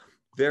 No,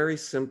 very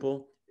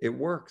simple. It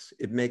works.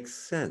 It makes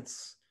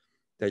sense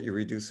that you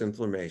reduce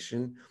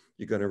inflammation.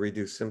 You're going to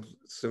reduce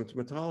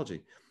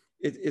symptomatology.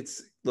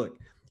 Look,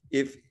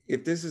 if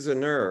this is a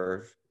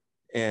nerve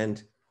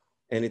and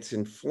it's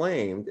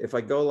inflamed, if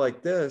I go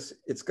like this,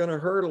 it's going to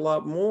hurt a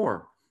lot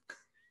more.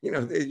 You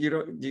know,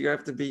 you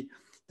have to be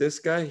this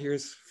guy.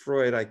 Here's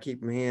Freud. I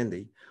keep him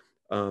handy.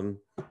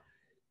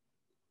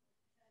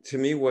 To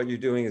me, what you're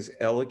doing is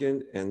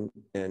elegant and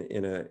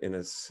in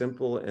a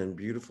simple and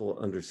beautiful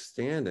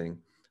understanding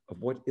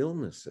of what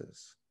illness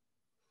is.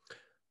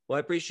 Well, I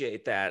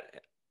appreciate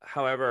that.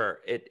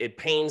 However, it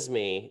pains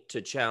me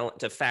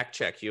to fact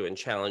check you and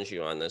challenge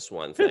you on this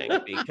one thing,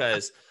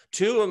 because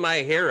two of my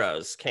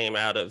heroes came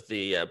out of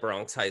the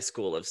Bronx High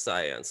School of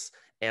Science.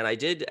 And I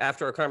did,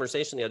 after our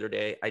conversation the other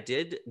day, I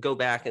did go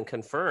back and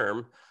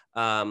confirm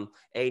a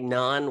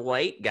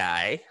non-white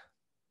guy,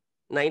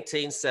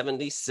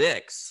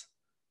 1976,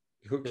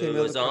 who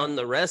was on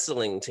the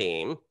wrestling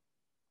team.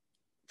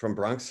 From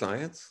Bronx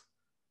Science?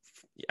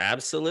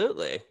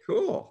 Absolutely.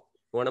 Cool.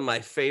 One of my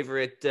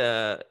favorite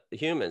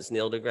humans,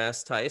 Neil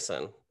deGrasse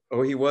Tyson.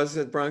 Oh, he was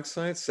at Bronx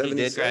Science? 76?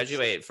 He did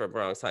graduate from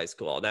Bronx High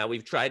School. Now,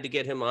 we've tried to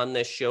get him on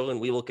this show, and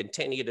we will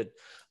continue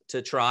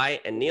to try.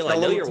 And Neil, I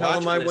know you're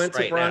watching I this went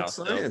to Bronx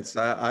now, Science.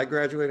 So. I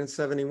graduated in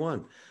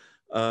 71.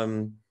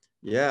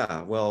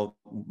 Yeah, well,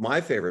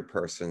 my favorite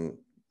person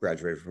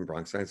graduated from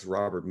Bronx Science,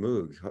 Robert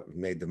Moog, who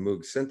made the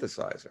Moog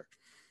synthesizer.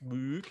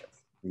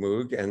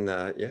 Moog, and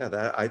yeah,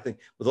 that I think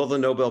with all the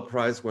Nobel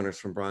Prize winners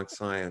from Bronx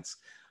Science,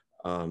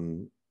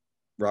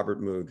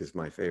 Robert Moog is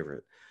my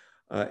favorite.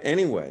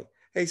 Anyway,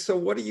 hey, so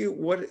what do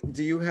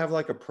you have,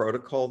 like a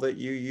protocol that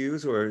you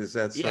use, or is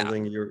that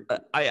something you're?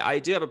 I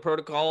do have a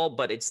protocol,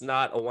 but it's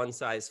not a one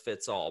size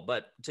fits all.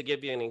 But to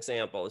give you an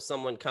example, if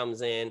someone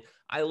comes in,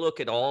 I look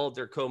at all of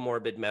their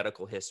comorbid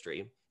medical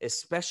history,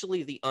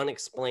 especially the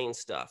unexplained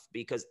stuff,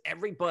 because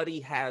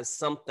everybody has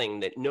something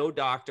that no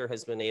doctor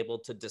has been able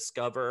to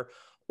discover,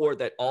 or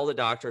that all the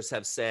doctors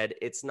have said,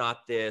 it's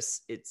not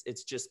this,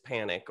 it's just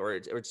panic, or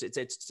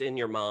it's in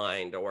your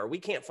mind, or we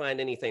can't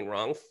find anything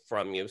wrong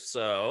from you.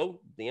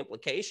 So the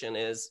implication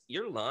is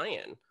you're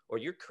lying, or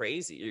you're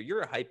crazy, or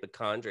you're a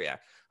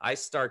hypochondriac. I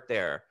start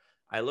there.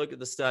 I look at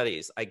the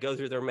studies. I go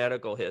through their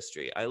medical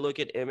history. I look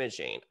at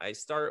imaging. I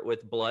start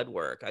with blood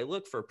work. I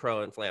look for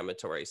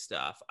pro-inflammatory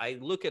stuff. I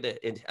look at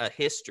a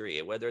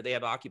history, whether they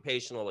have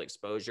occupational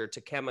exposure to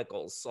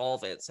chemicals,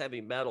 solvents,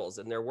 heavy metals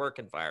in their work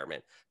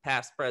environment,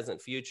 past,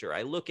 present, future.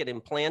 I look at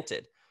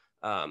implanted.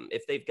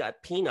 If they've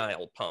got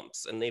penile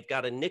pumps and they've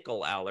got a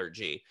nickel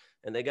allergy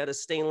and they got a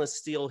stainless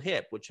steel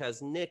hip, which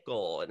has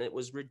nickel and it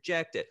was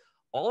rejected.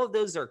 All of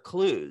those are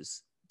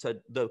clues to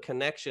the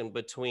connection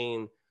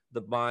between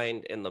the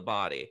mind and the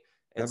body.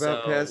 And how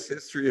about past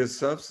history of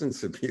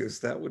substance abuse?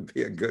 That would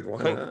be a good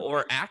one. Huh?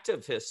 Or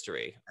active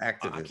history. I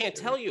can't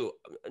tell you,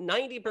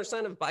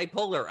 90% of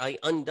bipolar I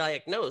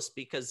undiagnosed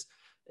because,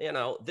 you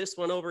know, this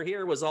one over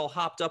here was all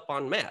hopped up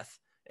on meth.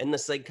 And the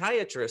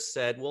psychiatrist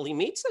said, well, he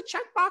meets the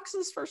check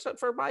boxes for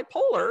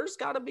bipolar. It's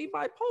got to be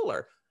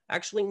bipolar.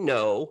 Actually,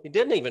 no, he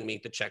didn't even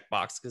meet the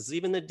checkbox, because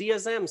even the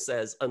DSM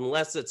says,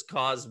 unless it's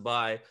caused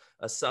by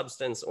a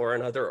substance or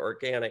another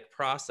organic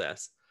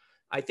process.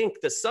 I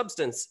think the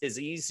substance is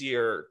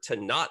easier to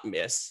not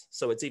miss.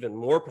 So it's even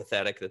more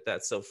pathetic that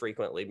that's so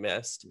frequently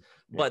missed.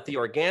 But the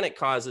organic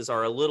causes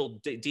are a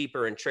little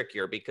deeper and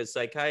trickier, because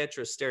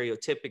psychiatrists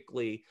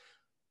stereotypically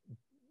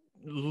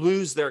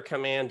lose their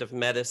command of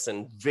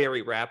medicine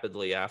very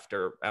rapidly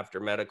after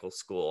medical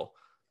school.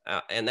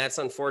 And that's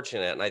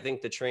unfortunate. And I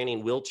think the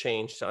training will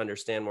change to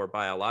understand more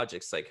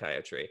biologic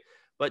psychiatry.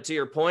 But to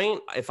your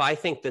point, if I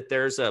think that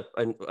there's an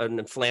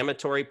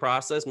inflammatory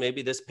process,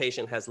 maybe this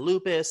patient has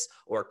lupus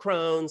or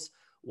Crohn's,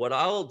 what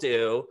I'll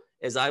do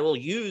is I will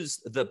use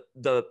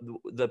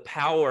the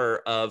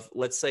power of,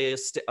 let's say,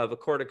 of a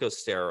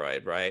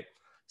corticosteroid, right?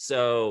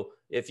 So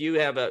if you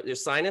have a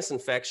sinus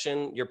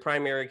infection, your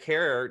primary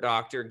care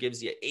doctor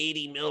gives you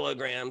 80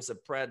 milligrams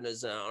of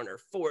prednisone or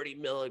 40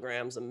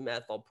 milligrams of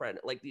methylprednisolone,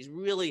 like these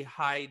really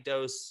high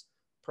dose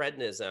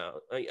prednisone,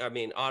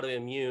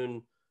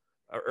 autoimmune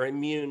or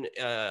immune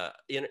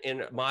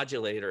in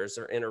modulators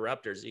or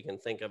interrupters, you can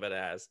think of it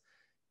as.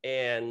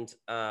 And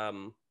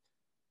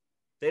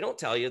they don't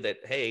tell you that,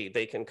 hey,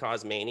 they can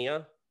cause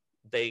mania.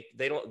 They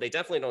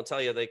definitely don't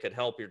tell you they could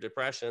help your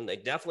depression. They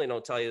definitely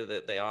don't tell you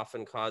that they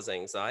often cause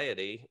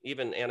anxiety.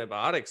 Even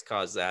antibiotics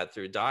cause that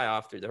through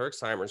die-off, through the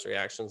Herxheimer's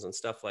reactions and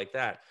stuff like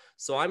that.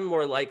 So I'm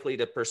more likely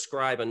to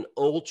prescribe an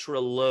ultra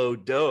low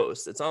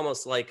dose. It's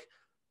almost like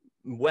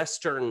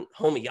Western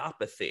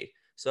homeopathy.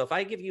 So if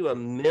I give you a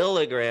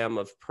milligram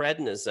of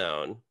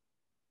prednisone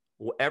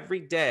every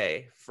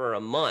day for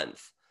a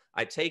month,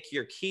 I take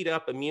your keyed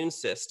up immune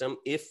system,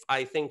 if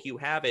I think you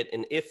have it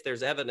and if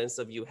there's evidence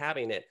of you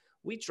having it,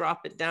 we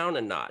drop it down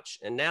a notch.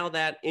 And now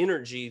that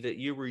energy that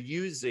you were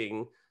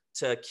using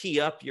to key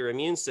up your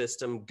immune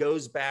system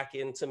goes back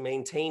into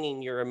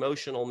maintaining your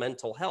emotional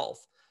mental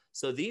health.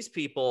 So these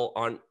people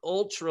on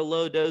ultra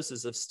low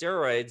doses of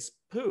steroids,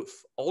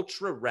 poof,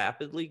 ultra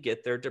rapidly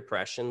get their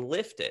depression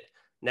lifted.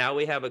 Now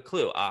we have a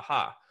clue.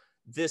 Aha,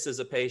 this is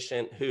a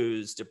patient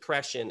whose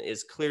depression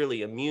is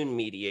clearly immune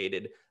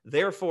mediated.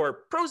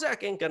 Therefore,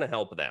 Prozac ain't going to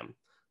help them.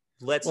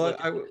 Let's look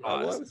at the cause. Well,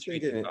 I was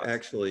thinking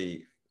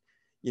actually,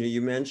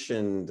 you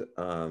mentioned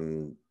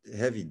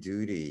heavy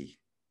duty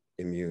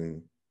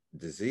immune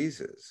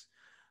diseases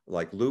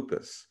like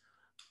lupus,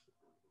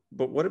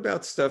 but what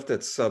about stuff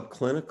that's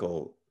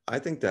subclinical? I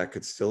think that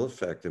could still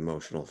affect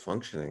emotional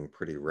functioning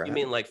pretty rapidly.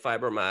 You mean like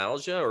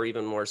fibromyalgia or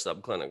even more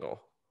subclinical?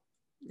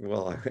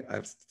 Well,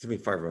 to me,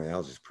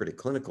 fibromyalgia is pretty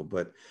clinical,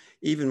 but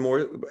even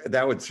more,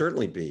 that would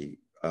certainly be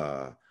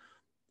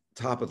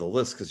top of the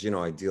list because,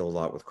 I deal a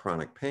lot with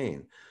chronic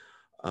pain.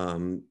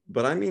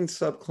 But I mean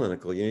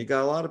subclinical, you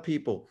got a lot of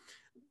people,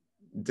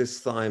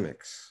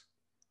 dysthymics,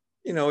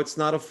 it's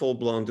not a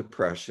full-blown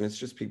depression. It's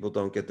just people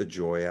don't get the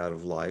joy out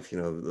of life.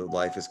 The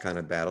life is kind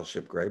of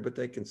battleship gray, but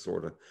they can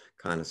sort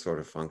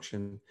of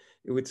function.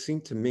 It would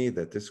seem to me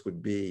that this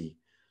would be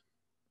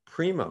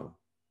primo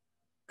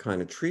kind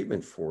of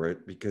treatment for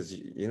it because,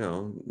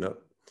 no,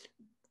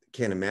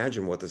 can't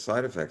imagine what the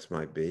side effects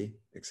might be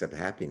except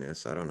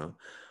happiness. I don't know.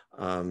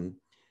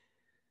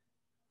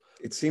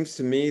 It seems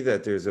to me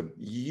that there's a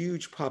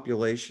huge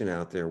population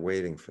out there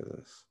waiting for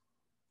this.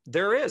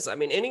 There is. I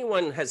mean,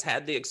 anyone has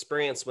had the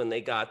experience when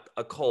they got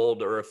a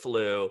cold or a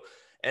flu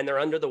and they're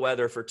under the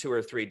weather for 2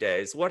 or 3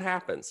 days. What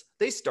happens?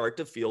 They start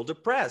to feel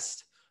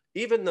depressed.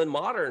 Even the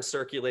modern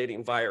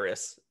circulating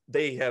virus,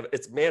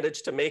 it's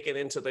managed to make it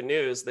into the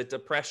news that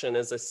depression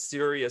is a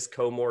serious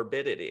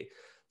comorbidity.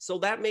 So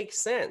that makes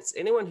sense.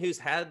 Anyone who's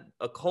had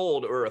a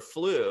cold or a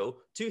flu,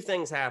 2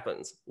 things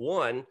happens.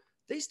 One,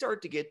 they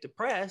start to get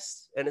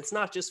depressed, and it's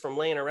not just from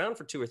laying around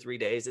for 2 or 3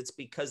 days. It's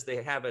because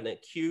they have an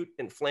acute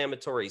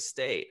inflammatory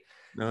state.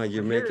 No,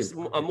 here's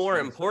a more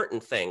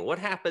important thing. What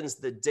happens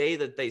the day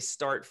that they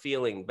start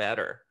feeling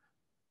better?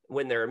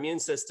 When their immune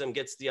system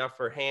gets the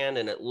upper hand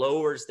and it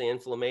lowers the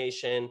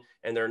inflammation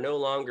and they're no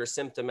longer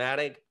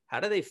symptomatic, how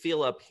do they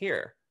feel up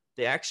here?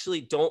 They actually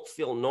don't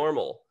feel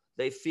normal.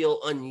 They feel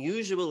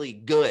unusually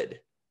good.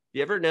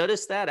 You ever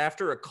notice that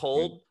after a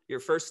cold, your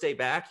first day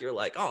back, you're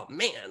like, oh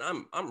man,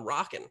 I'm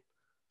rocking.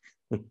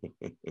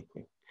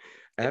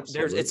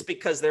 Absolutely. It's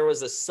because there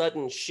was a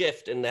sudden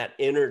shift in that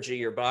energy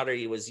your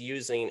body was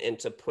using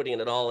into putting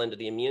it all into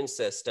the immune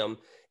system,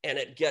 and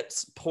it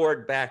gets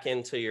poured back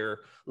into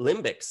your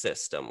limbic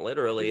system,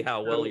 literally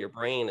how well your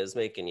brain is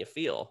making you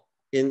feel.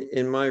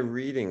 In my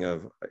reading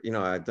of,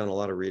 I've done a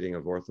lot of reading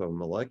of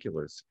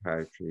orthomolecular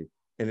psychiatry,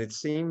 and it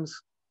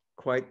seems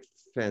quite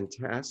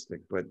fantastic.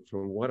 But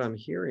from what I'm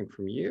hearing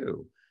from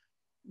you,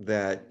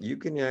 that you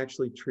can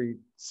actually treat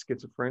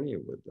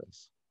schizophrenia with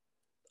this.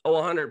 Oh,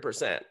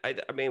 100%. I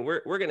mean, we're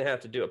going to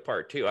have to do a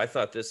part 2. I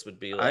thought this would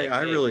be like,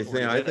 I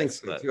think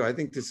so too. I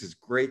think this is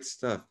great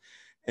stuff.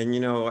 And,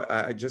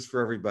 just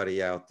for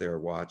everybody out there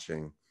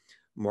watching,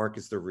 Mark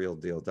is the real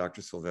deal.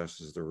 Dr.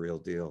 Sylvester is the real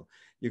deal.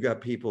 You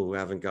got people who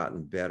haven't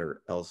gotten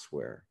better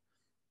elsewhere.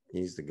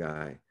 He's the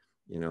guy,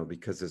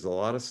 because there's a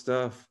lot of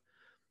stuff,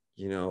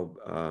 I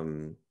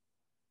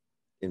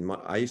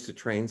used to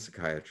train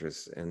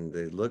psychiatrists, and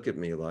they look at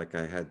me like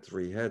I had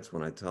 3 heads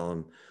when I tell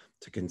them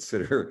to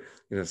consider,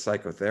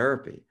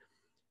 psychotherapy.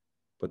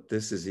 But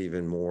this is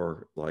even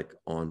more like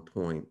on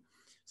point.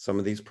 Some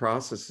of these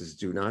processes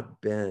do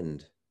not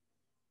bend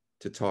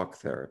to talk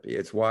therapy.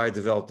 It's why I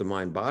developed the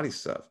mind-body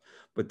stuff.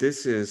 But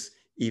this is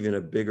even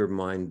a bigger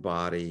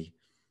mind-body,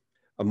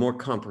 a more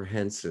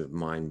comprehensive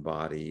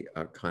mind-body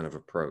kind of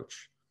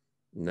approach.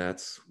 And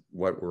that's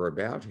what we're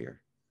about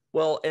here.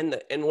 Well, and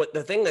what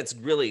the thing that's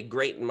really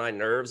great in my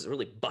nerves,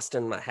 really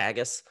busting my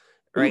haggis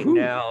right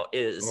now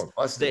is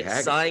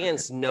that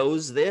science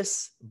knows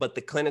this, but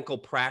the clinical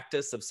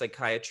practice of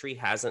psychiatry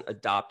hasn't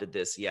adopted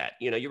this yet.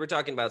 You were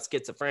talking about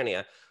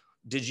schizophrenia.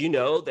 Did you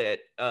know that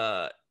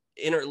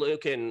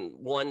interleukin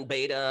 1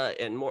 beta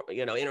and more,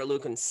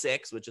 interleukin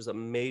 6, which is a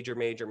major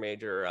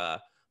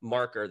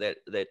marker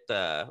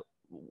that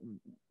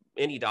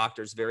any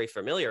doctor is very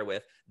familiar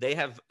with, they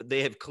have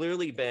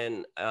clearly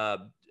been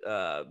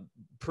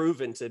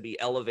proven to be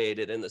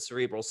elevated in the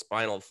cerebral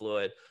spinal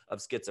fluid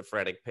of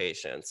schizophrenic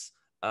patients.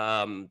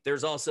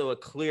 There's also a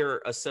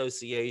clear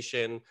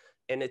association,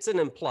 and it's an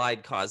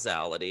implied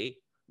causality,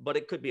 but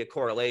it could be a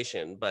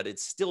correlation, but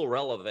it's still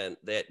relevant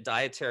that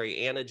dietary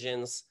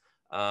antigens,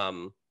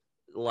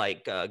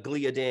 like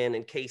gliadin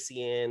and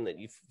casein that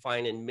you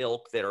find in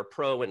milk that are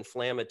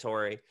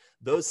pro-inflammatory.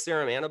 Those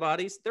serum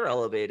antibodies, they're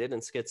elevated in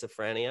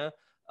schizophrenia.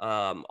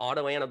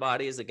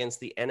 Autoantibodies against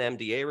the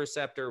NMDA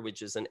receptor,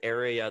 which is an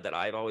area that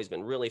I've always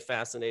been really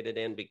fascinated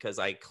in because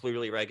I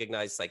clearly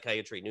recognize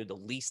psychiatry knew the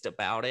least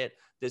about it.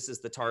 This is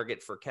the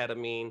target for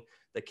ketamine,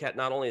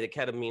 not only the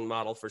ketamine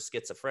model for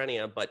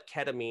schizophrenia, but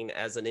ketamine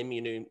as an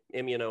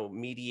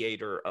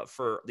immunomediator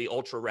for the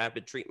ultra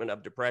rapid treatment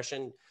of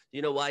depression. Do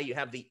you know why you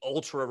have the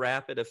ultra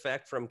rapid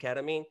effect from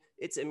ketamine?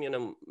 It's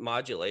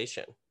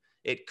immunomodulation.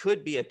 It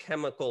could be a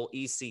chemical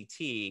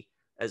ECT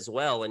as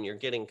well, and you're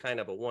getting kind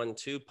of a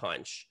 1-2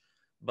 punch,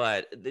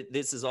 but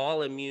this is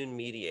all immune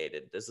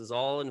mediated. This is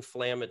all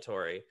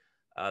inflammatory.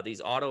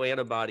 These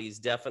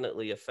autoantibodies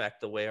definitely affect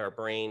the way our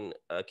brain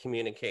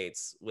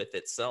communicates with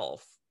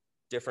itself,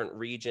 different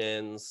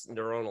regions,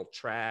 neuronal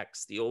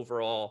tracts, the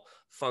overall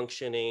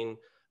functioning,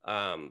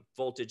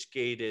 voltage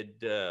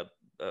gated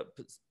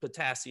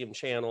potassium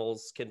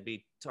channels can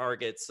be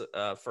targets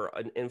for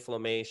an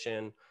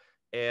inflammation,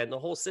 and the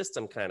whole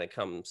system kind of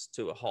comes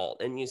to a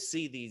halt. And you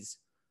see these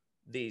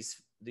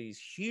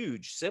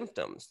huge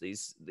symptoms,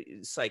 these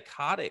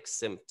psychotic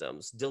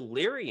symptoms,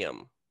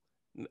 delirium.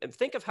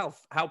 Think of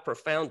how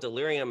profound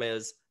delirium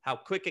is, how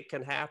quick it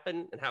can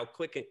happen, and how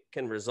quick it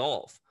can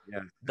resolve.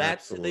 Yeah, That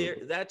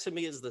to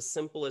me is the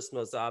simplest,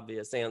 most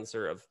obvious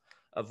answer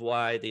of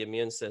why the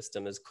immune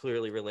system is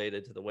clearly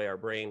related to the way our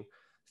brain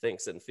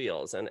thinks and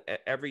feels. And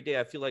every day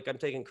I feel like I'm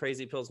taking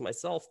crazy pills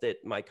myself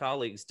that my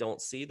colleagues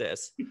don't see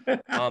this.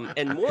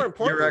 And more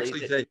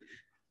importantly,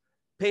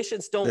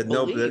 patients don't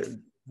believe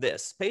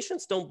this.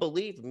 Patients don't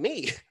believe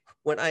me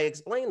when I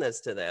explain this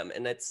to them,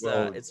 and it's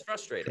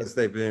frustrating. Because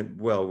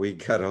we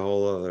got a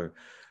whole other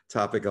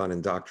topic on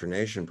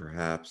indoctrination,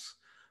 perhaps.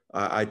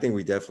 I think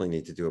we definitely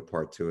need to do a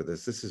part 2 of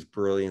this. This is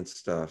brilliant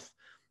stuff,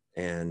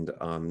 and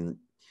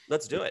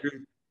let's do it.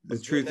 The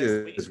truth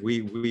is,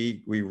 we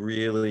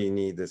really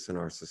need this in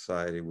our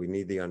society. We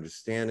need the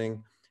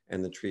understanding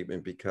and the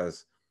treatment,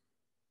 because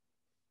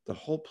the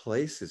whole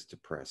place is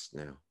depressed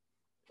now.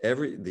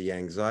 The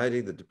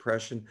anxiety, the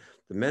depression,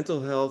 the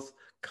mental health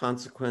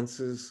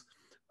consequences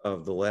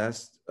of the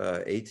last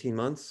 18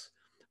 months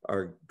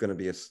are going to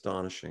be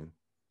astonishing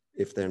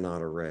if they're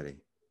not already.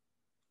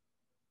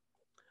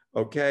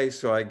 Okay,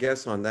 so I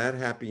guess on that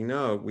happy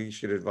note, we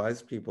should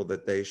advise people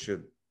that they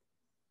should,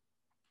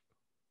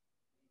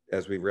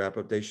 as we wrap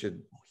up, they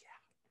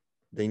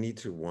need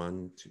to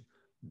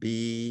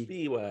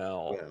be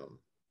well.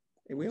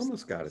 Hey, we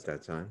almost got it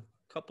that time.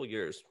 Couple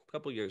years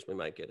we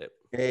might get it.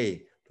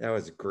 Hey, that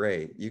was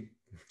great.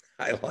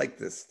 I like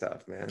this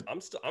stuff, man.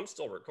 I'm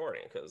still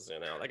recording because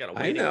I got to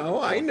wait.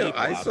 I know.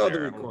 I saw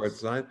the record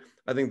sign.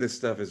 I think this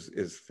stuff is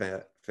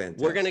fantastic.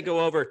 We're going to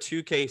go over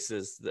 2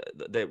 cases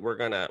that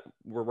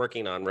we're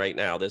working on right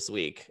now this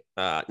week,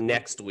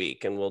 next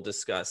week, and we'll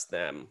discuss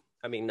them.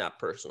 I mean, not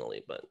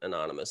personally, but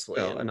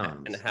anonymously, and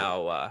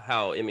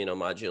how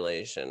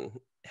immunomodulation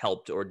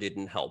helped or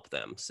didn't help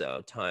them.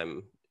 So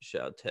time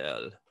shall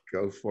tell.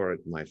 Go for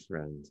it, my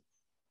friend.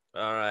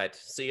 All right.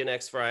 See you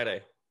next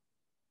Friday.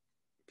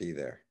 Be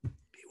there.